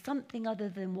agreement with something other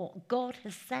than what God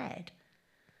has said,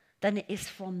 then it is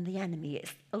from the enemy.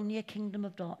 It's only a kingdom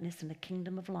of darkness and a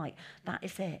kingdom of light. That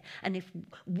is it. And if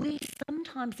we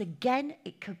sometimes, again,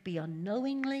 it could be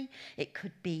unknowingly, it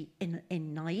could be in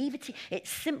naivety, it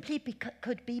simply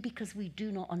could be because we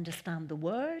do not understand the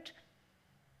word,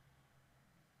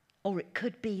 or it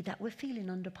could be that we're feeling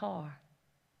under par.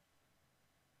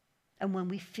 And when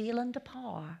we feel under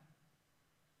par,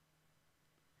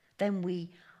 then we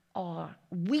are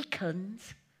weakened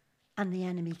and the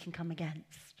enemy can come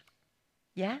against.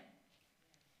 Yeah?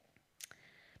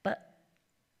 But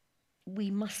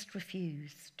we must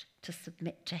refuse to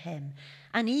submit to him.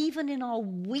 And even in our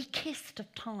weakest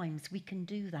of times, we can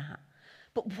do that.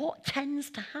 But what tends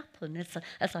to happen,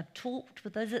 as I've talked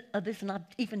with others, and I've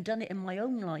even done it in my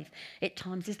own life at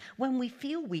times, is when we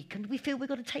feel weakened, we feel we've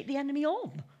got to take the enemy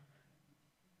on.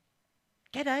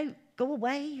 Get out, go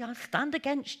away, I'll stand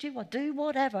against you, I'll do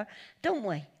whatever, don't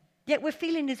we? Yet we're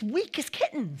feeling as weak as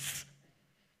kittens.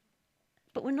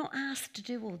 But we're not asked to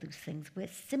do all those things. We're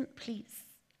simply,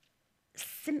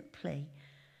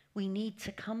 we need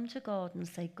to come to God and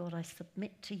say, God, I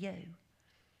submit to you.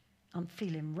 I'm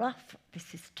feeling rough,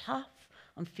 this is tough,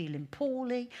 I'm feeling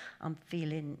poorly, I'm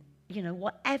feeling,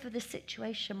 whatever the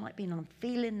situation might be, and I'm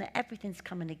feeling that everything's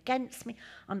coming against me.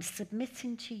 I'm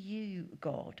submitting to you,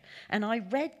 God. And I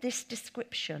read this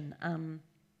description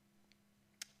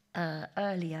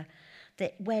earlier,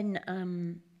 that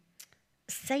when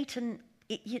Satan,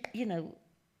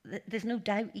 there's no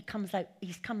doubt he comes out,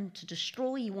 he's come to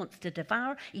destroy, he wants to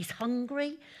devour, he's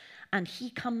hungry. And he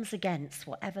comes against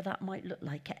whatever that might look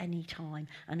like at any time.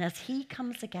 And as he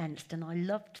comes against, and I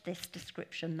loved this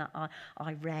description that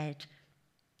I read,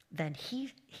 then he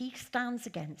stands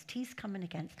against, he's coming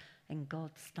against, and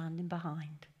God's standing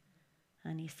behind.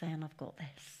 And he's saying, I've got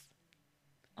this.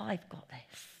 I've got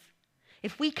this.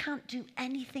 If we can't do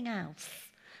anything else,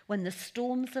 when the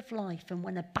storms of life and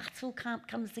when a battle camp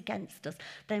comes against us,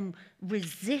 then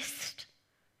resist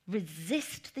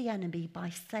the enemy by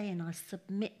saying, I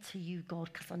submit to you, God,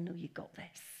 because I know you got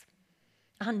this.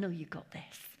 I know you got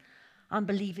this. I'm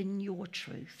believing your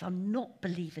truth. I'm not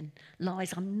believing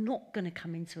lies. I'm not going to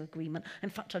come into agreement. In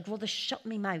fact, I'd rather shut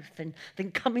my mouth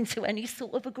than come into any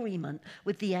sort of agreement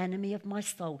with the enemy of my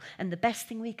soul. And the best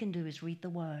thing we can do is read the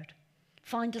word.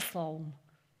 Find a psalm.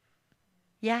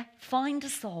 Yeah, find a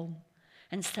psalm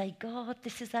and say, God,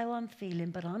 this is how I'm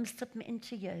feeling, but I'm submitting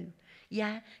to you.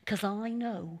 Yeah, because I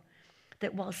know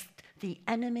that whilst the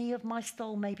enemy of my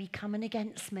soul may be coming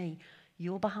against me,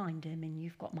 you're behind him and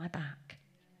you've got my back.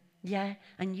 Yeah,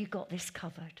 and you got this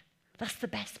covered. That's the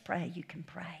best prayer you can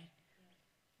pray.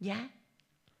 Yeah,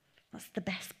 that's the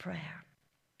best prayer.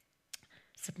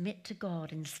 Submit to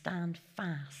God and stand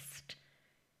fast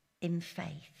in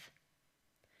faith.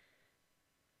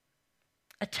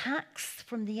 Attacks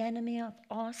from the enemy of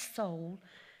our soul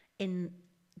in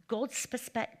God's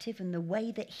perspective and the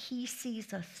way that he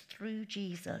sees us through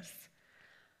Jesus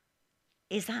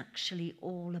is actually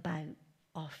all about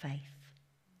our faith.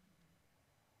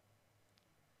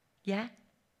 Yeah?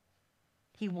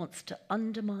 He wants to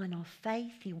undermine our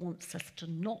faith. He wants us to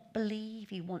not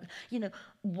believe.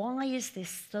 Why is there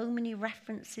so many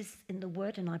references in the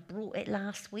word? And I brought it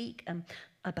last week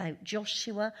about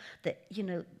Joshua, that,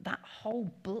 that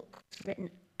whole book was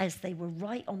written as they were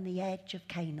right on the edge of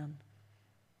Canaan.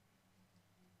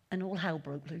 And all hell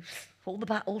broke loose. All the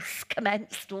battles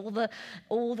commenced,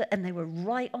 and they were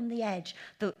right on the edge.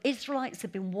 The Israelites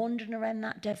had been wandering around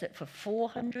that desert for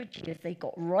 400 years. They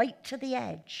got right to the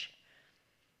edge.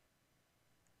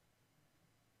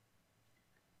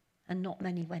 And not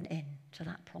many went in to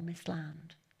that promised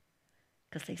land.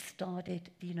 Because they started,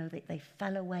 they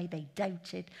fell away, they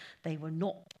doubted, they were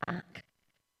not back.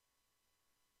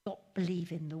 Not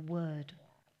believing the word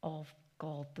of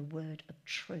God, the word of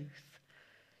truth.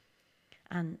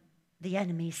 And the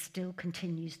enemy still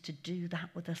continues to do that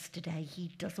with us today.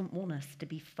 He doesn't want us to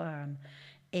be firm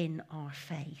in our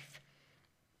faith.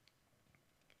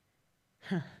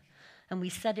 And we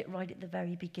said it right at the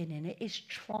very beginning. It is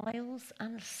trials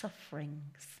and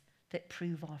sufferings that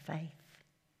prove our faith.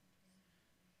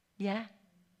 Yeah?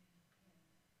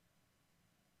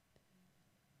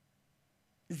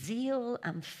 Zeal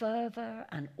and fervor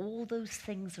and all those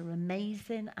things are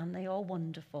amazing, and they are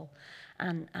wonderful,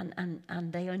 and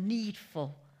they are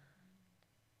needful.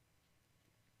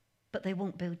 But they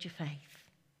won't build your faith.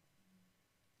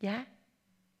 Yeah?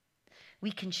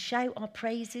 We can shout our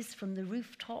praises from the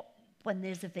rooftop when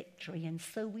there's a victory, and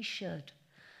so we should.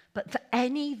 But for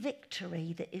any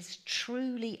victory that is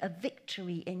truly a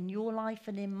victory in your life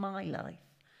and in my life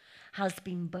has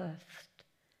been birthed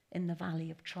in the valley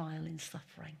of trial and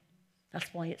suffering.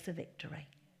 That's why it's a victory.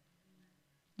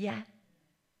 Yeah?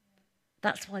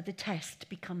 That's why the test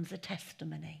becomes a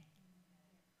testimony.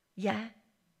 Yeah?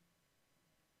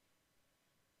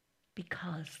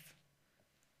 Because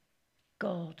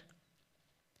God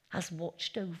has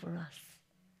watched over us,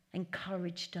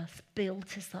 encouraged us,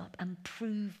 built us up, and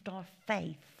proved our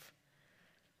faith.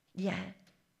 Yeah.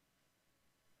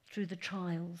 through the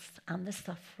trials and the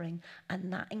suffering,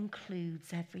 and that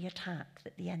includes every attack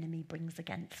that the enemy brings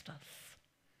against us.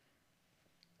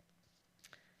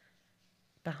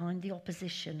 Behind the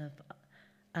opposition of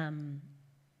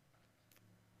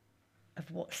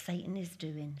what Satan is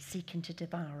doing, seeking to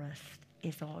devour us,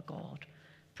 is our God,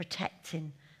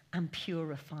 protecting and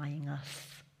purifying us.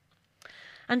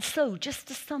 And so, just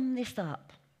to sum this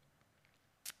up,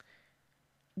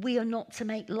 we are not to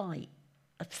make light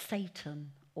of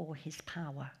Satan or his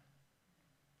power.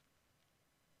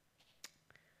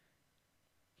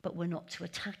 But we're not to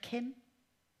attack him,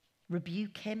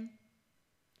 rebuke him,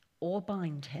 or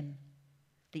bind him.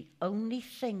 The only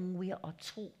thing we are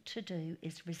taught to do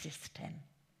is resist him.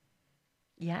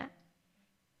 Yeah?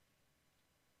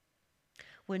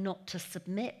 We're not to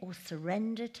submit or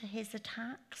surrender to his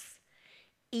attacks,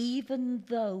 even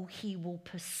though he will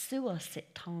pursue us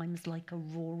at times like a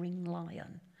roaring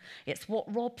lion. It's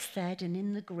what Rob said, and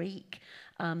in the Greek,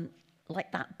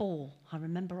 like that ball. I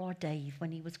remember our Dave,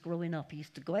 when he was growing up, he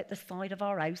used to go out the side of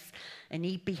our house and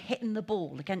he'd be hitting the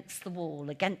ball against the wall,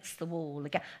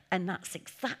 and that's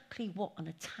exactly what an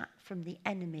attack from the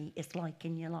enemy is like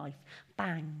in your life.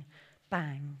 Bang,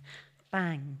 bang,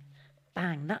 bang,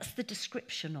 bang. That's the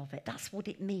description of it. That's what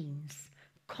it means.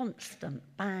 Constant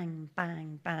bang,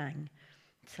 bang, bang,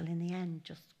 till in the end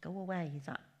just go away.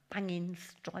 That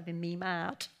banging's driving me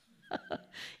mad.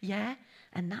 Yeah?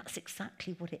 And that's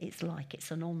exactly what it is like.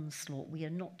 It's an onslaught. We are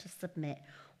not to submit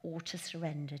or to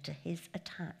surrender to his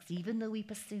attacks, even though he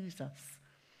pursues us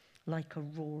like a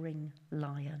roaring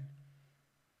lion.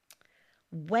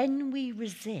 When we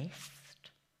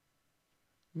resist,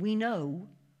 we know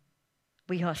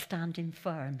we are standing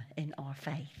firm in our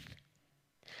faith.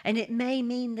 And it may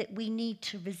mean that we need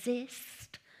to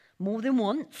resist more than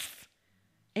once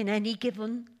in any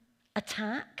given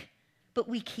attack, but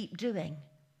we keep doing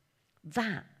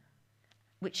that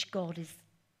which God has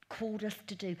called us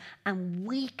to do. And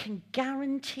we can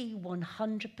guarantee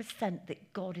 100%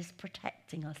 that God is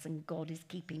protecting us and God is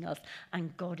keeping us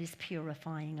and God is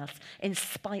purifying us in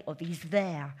spite of he's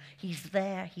there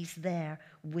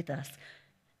with us.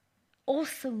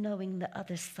 Also knowing that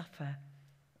others suffer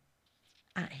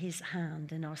at his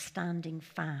hand and are standing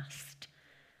fast,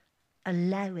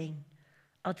 allowing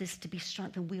others to be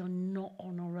strengthened. We are not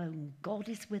on our own. God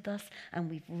is with us, and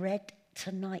we've read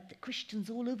tonight that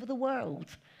Christians all over the world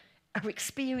are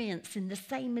experiencing the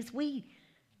same as we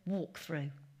walk through.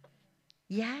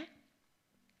 Yeah?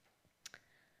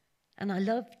 And I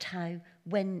loved how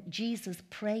when Jesus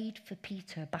prayed for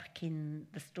Peter back in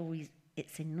the stories,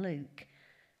 it's in Luke,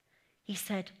 he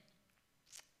said,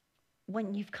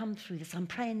 when you've come through this, I'm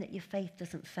praying that your faith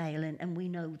doesn't fail. And we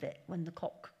know that when the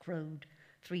cock crowed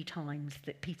 3 times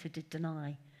that Peter did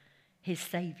deny his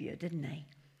Saviour, didn't he?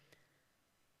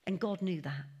 And God knew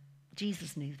that.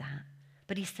 Jesus knew that.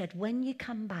 But he said, when you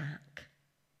come back,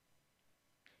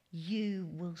 you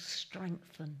will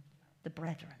strengthen the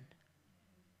brethren.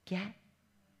 Yeah?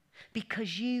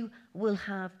 Because you will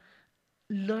have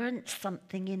learned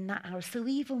something in that hour. So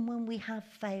even when we have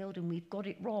failed and we've got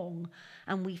it wrong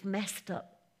and we've messed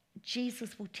up,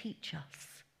 Jesus will teach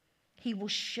us. He will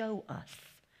show us.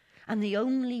 And the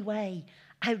only way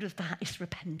out of that is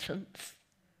repentance.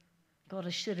 God,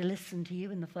 I should have listened to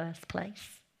you in the first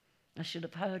place. I should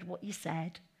have heard what you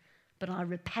said, but I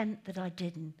repent that I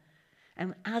didn't.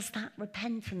 And as that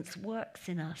repentance works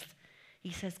in us,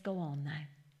 he says, go on now.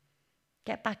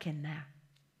 Get back in there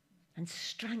and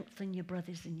strengthen your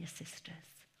brothers and your sisters.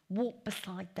 Walk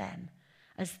beside them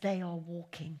as they are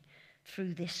walking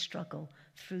through this struggle,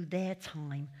 through their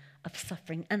time of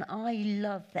suffering. And I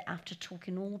love that after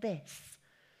talking all this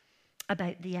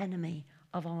about the enemy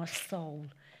of our soul,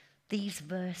 these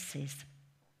verses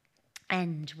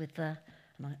end with and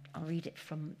I'll read it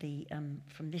from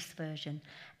this version,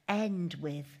 end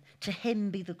with, to him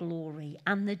be the glory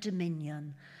and the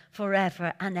dominion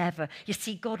forever and ever. You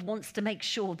see, God wants to make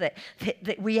sure that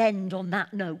we end on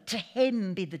that note. To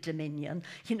him be the dominion.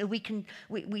 You know,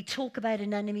 we talk about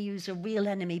an enemy who's a real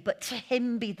enemy, but to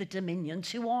him be the dominion,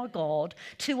 to our God,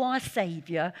 to our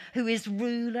Saviour, who is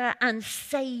ruler and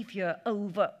Saviour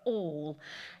over all.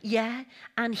 Yeah?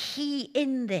 And he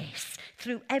in this,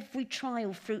 through every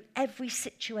trial, through every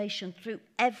situation, through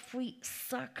every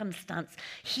circumstance,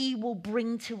 he will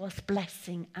bring to us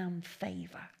blessing and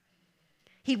favour.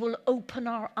 He will open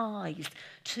our eyes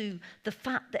to the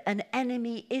fact that an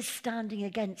enemy is standing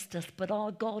against us, but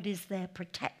our God is there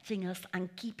protecting us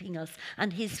and keeping us,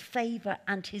 and his favour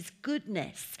and his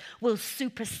goodness will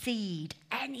supersede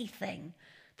anything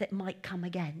that might come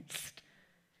against.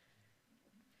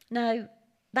 Now,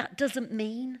 that doesn't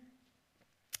mean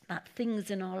at things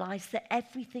in our lives, that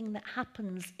everything that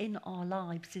happens in our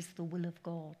lives is the will of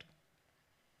God.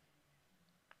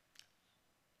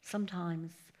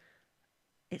 Sometimes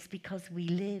it's because we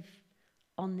live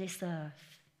on this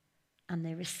earth and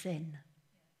there is sin.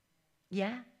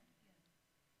 Yeah?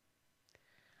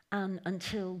 And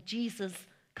until Jesus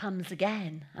comes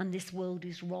again and this world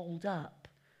is rolled up,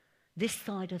 this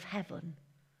side of heaven,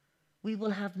 we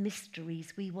will have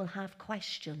mysteries, we will have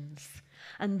questions.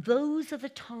 And those are the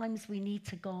times we need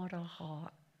to guard our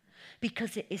heart,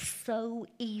 because it is so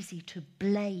easy to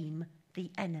blame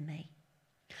the enemy.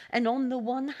 And on the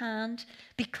one hand,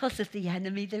 because of the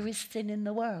enemy, there is sin in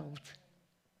the world.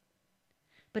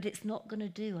 But it's not going to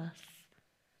do us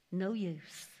no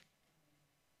use.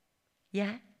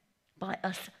 Yeah? By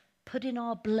us putting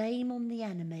our blame on the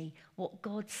enemy, what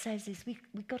God says is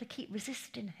we've got to keep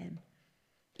resisting him.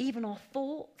 Even our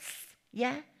thoughts,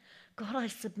 yeah? God, I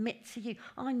submit to you.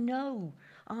 I know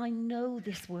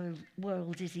this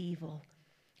world is evil.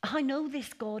 I know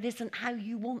this, God, isn't how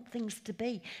you want things to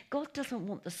be. God doesn't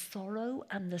want the sorrow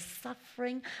and the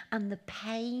suffering and the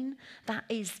pain that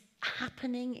is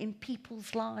happening in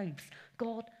people's lives.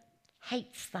 God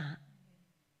hates that.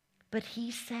 But he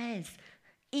says,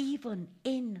 even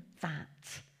in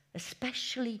that,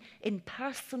 especially in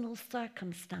personal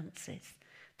circumstances,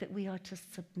 that we are to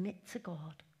submit to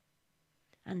God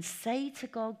and say to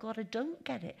God, God, I don't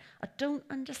get it. I don't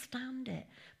understand it.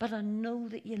 But I know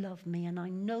that you love me, and I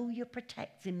know you're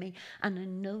protecting me, and I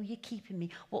know you're keeping me.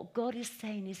 What God is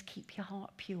saying is keep your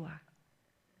heart pure.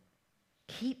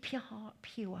 Keep your heart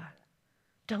pure.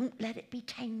 Don't let it be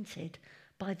tainted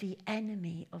by the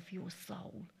enemy of your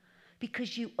soul.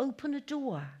 Because you open a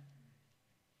door.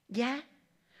 Yeah?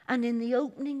 And in the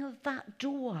opening of that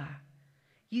door,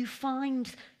 you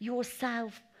find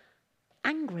yourself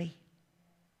angry.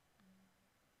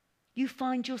 You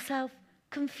find yourself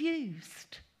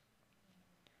confused.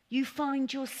 You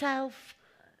find yourself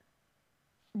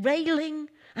railing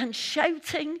and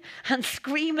shouting and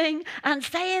screaming and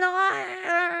saying,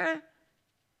 ah,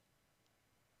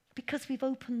 because we've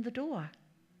opened the door.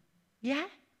 Yeah?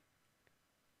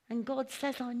 And God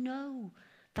says, I know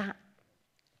that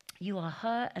you are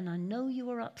hurt, and I know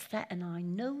you are upset, and I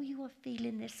know you are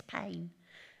feeling this pain.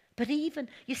 But even,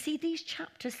 you see, these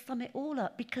chapters sum it all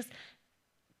up, because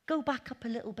go back up a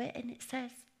little bit and it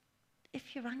says,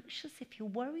 if you're anxious, if you're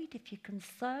worried, if you're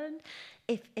concerned,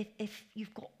 if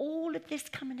you've got all of this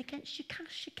coming against you,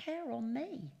 cast your care on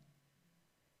me.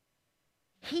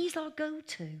 He's our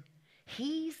go-to.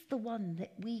 He's the one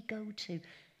that we go to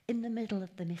in the middle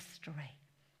of the mystery.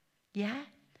 Yeah?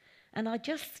 And I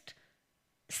just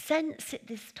sense at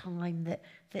this time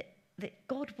that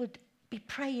God would be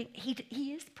praying.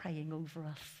 He is praying over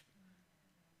us.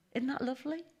 Isn't that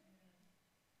lovely?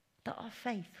 That our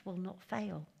faith will not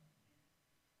fail.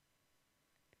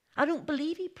 I don't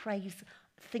believe he prays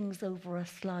things over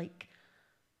us like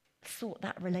sort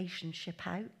that relationship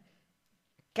out,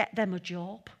 get them a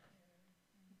job,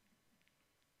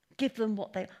 give them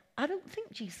what they... I don't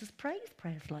think Jesus prays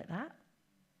prayers like that.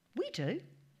 We do.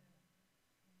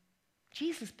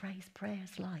 Jesus prays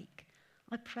prayers like,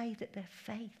 I pray that their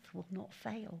faith will not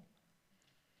fail.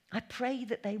 I pray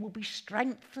that they will be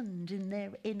strengthened in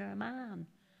their inner man.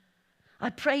 I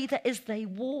pray that as they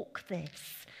walk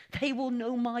this, they will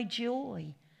know my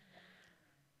joy.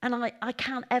 And I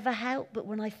can't ever help but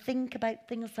when I think about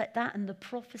things like that and the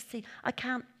prophecy, I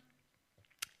can't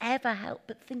ever help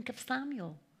but think of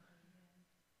Samuel.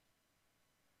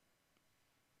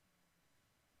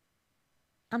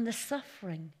 And the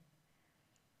suffering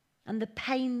and the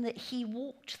pain that he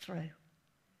walked through.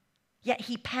 Yet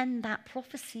he penned that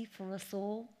prophecy for us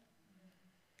all.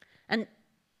 And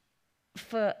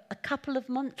for a couple of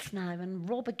months now, and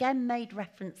Rob again made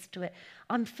reference to it,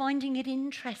 I'm finding it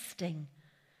interesting,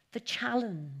 the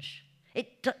challenge.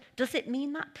 Does it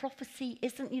mean that prophecy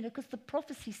isn't, because the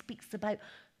prophecy speaks about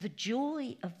the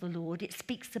joy of the Lord. It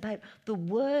speaks about the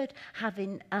word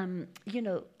having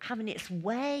its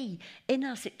way in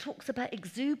us. It talks about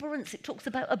exuberance. It talks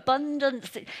about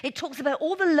abundance. It talks about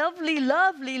all the lovely,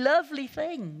 lovely, lovely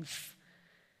things.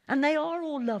 And they are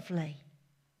all lovely.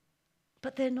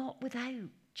 But they're not without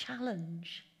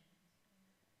challenge.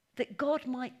 That God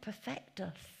might perfect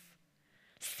us,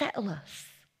 settle us,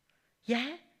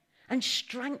 yeah? And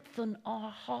strengthen our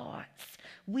hearts.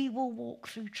 We will walk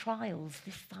through trials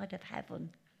this side of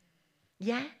heaven,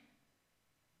 yeah?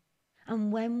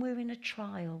 And when we're in a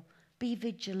trial, be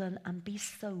vigilant and be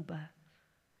sober,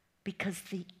 because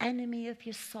the enemy of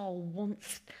your soul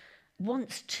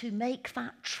wants to make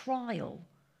that trial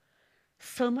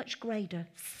so much greater,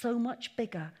 so much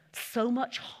bigger, so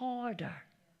much harder,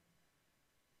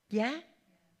 Yeah?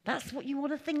 That's what you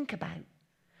want to think about.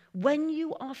 When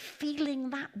you are feeling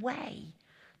that way,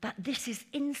 that this is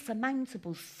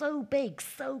insurmountable, so big,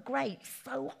 so great,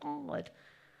 so hard,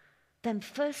 then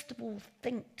first of all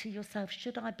think to yourself,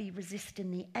 should I be resisting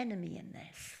the enemy in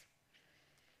this?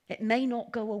 It may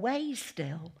not go away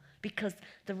still, because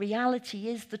the reality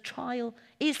is the trial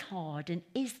is hard and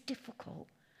is difficult.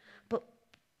 But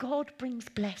God brings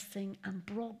blessing and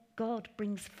God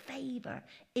brings favor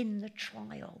in the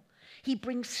trial. He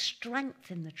brings strength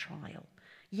in the trial.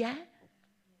 Yeah?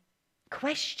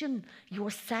 Question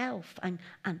yourself and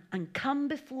come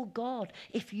before God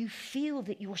if you feel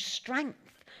that your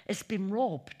strength has been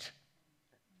robbed.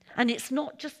 And it's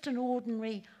not just an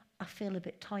ordinary, I feel a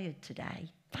bit tired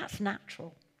today. That's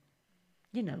natural.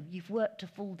 You know, you've worked a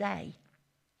full day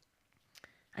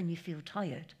and you feel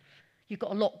tired. You've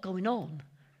got a lot going on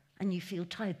and you feel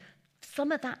tired.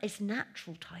 Some of that is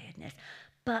natural tiredness.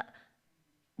 But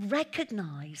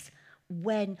recognize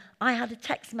when I had a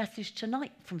text message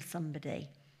tonight from somebody,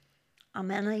 I'm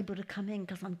unable to come in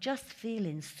because I'm just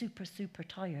feeling super, super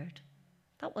tired.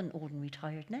 That wasn't ordinary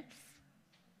tiredness.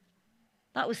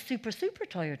 That was super, super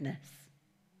tiredness.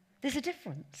 There's a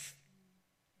difference.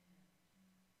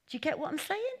 Do you get what I'm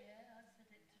saying? Yeah, I said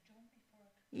it to John before.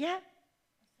 Yeah. I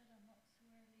said I'm not so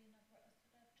early enough. I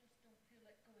said I just don't feel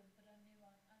like going, but I knew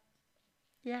I had.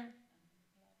 Yeah. I'm glad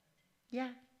I did.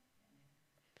 Yeah.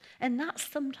 And that's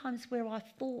sometimes where our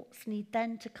thoughts need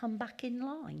then to come back in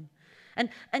line.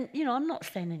 And you know, I'm not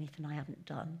saying anything I haven't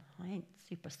done. I ain't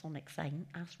supersonic saint.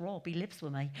 Ask Rob, he lives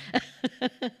with me.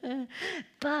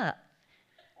 But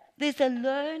there's a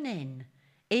learning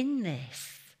in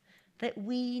this that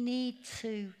we need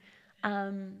to,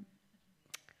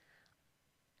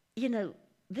 you know,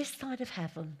 this side of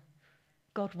heaven,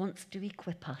 God wants to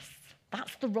equip us.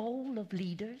 That's the role of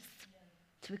leaders,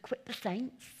 to equip the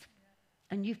saints.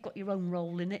 And you've got your own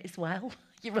role in it as well,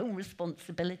 your own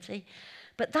responsibility.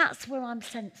 But that's where I'm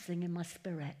sensing in my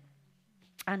spirit.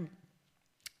 And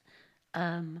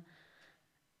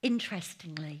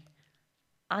interestingly,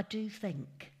 I do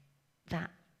think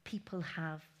that people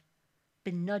have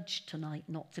been nudged tonight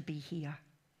not to be here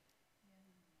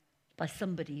by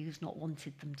somebody who's not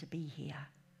wanted them to be here.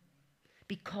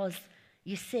 Because,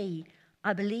 you see,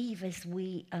 I believe as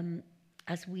we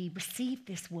receive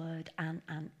this word and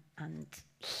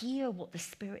hear what the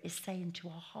Spirit is saying to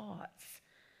our hearts,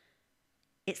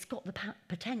 it's got the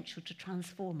potential to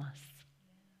transform us.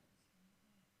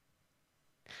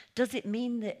 Does it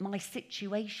mean that my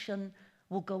situation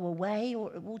will go away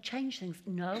or it will change things?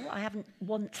 No, I haven't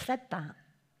once said that.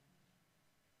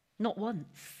 Not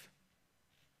once.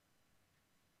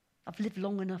 I've lived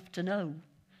long enough to know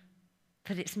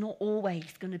that it's not always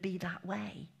going to be that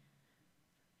way.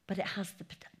 But it has the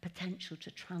potential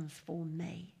to transform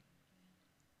me.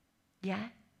 Yeah?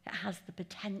 It has the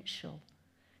potential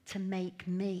to make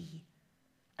me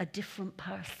a different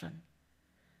person.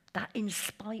 That in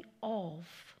spite of,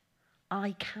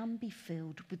 I can be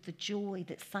filled with the joy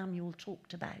that Samuel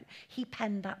talked about. He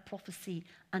penned that prophecy,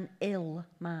 an ill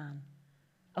man,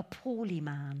 a poorly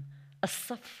man, a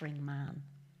suffering man.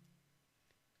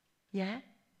 Yeah?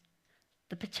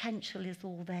 The potential is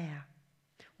all there.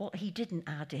 What he didn't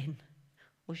add in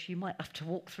was you might have to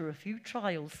walk through a few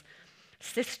trials.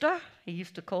 Sister, he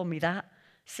used to call me that.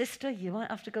 Sister, you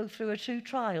might have to go through a few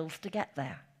trials to get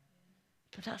there.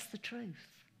 But that's the truth.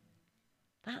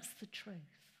 That's the truth.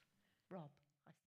 Rob.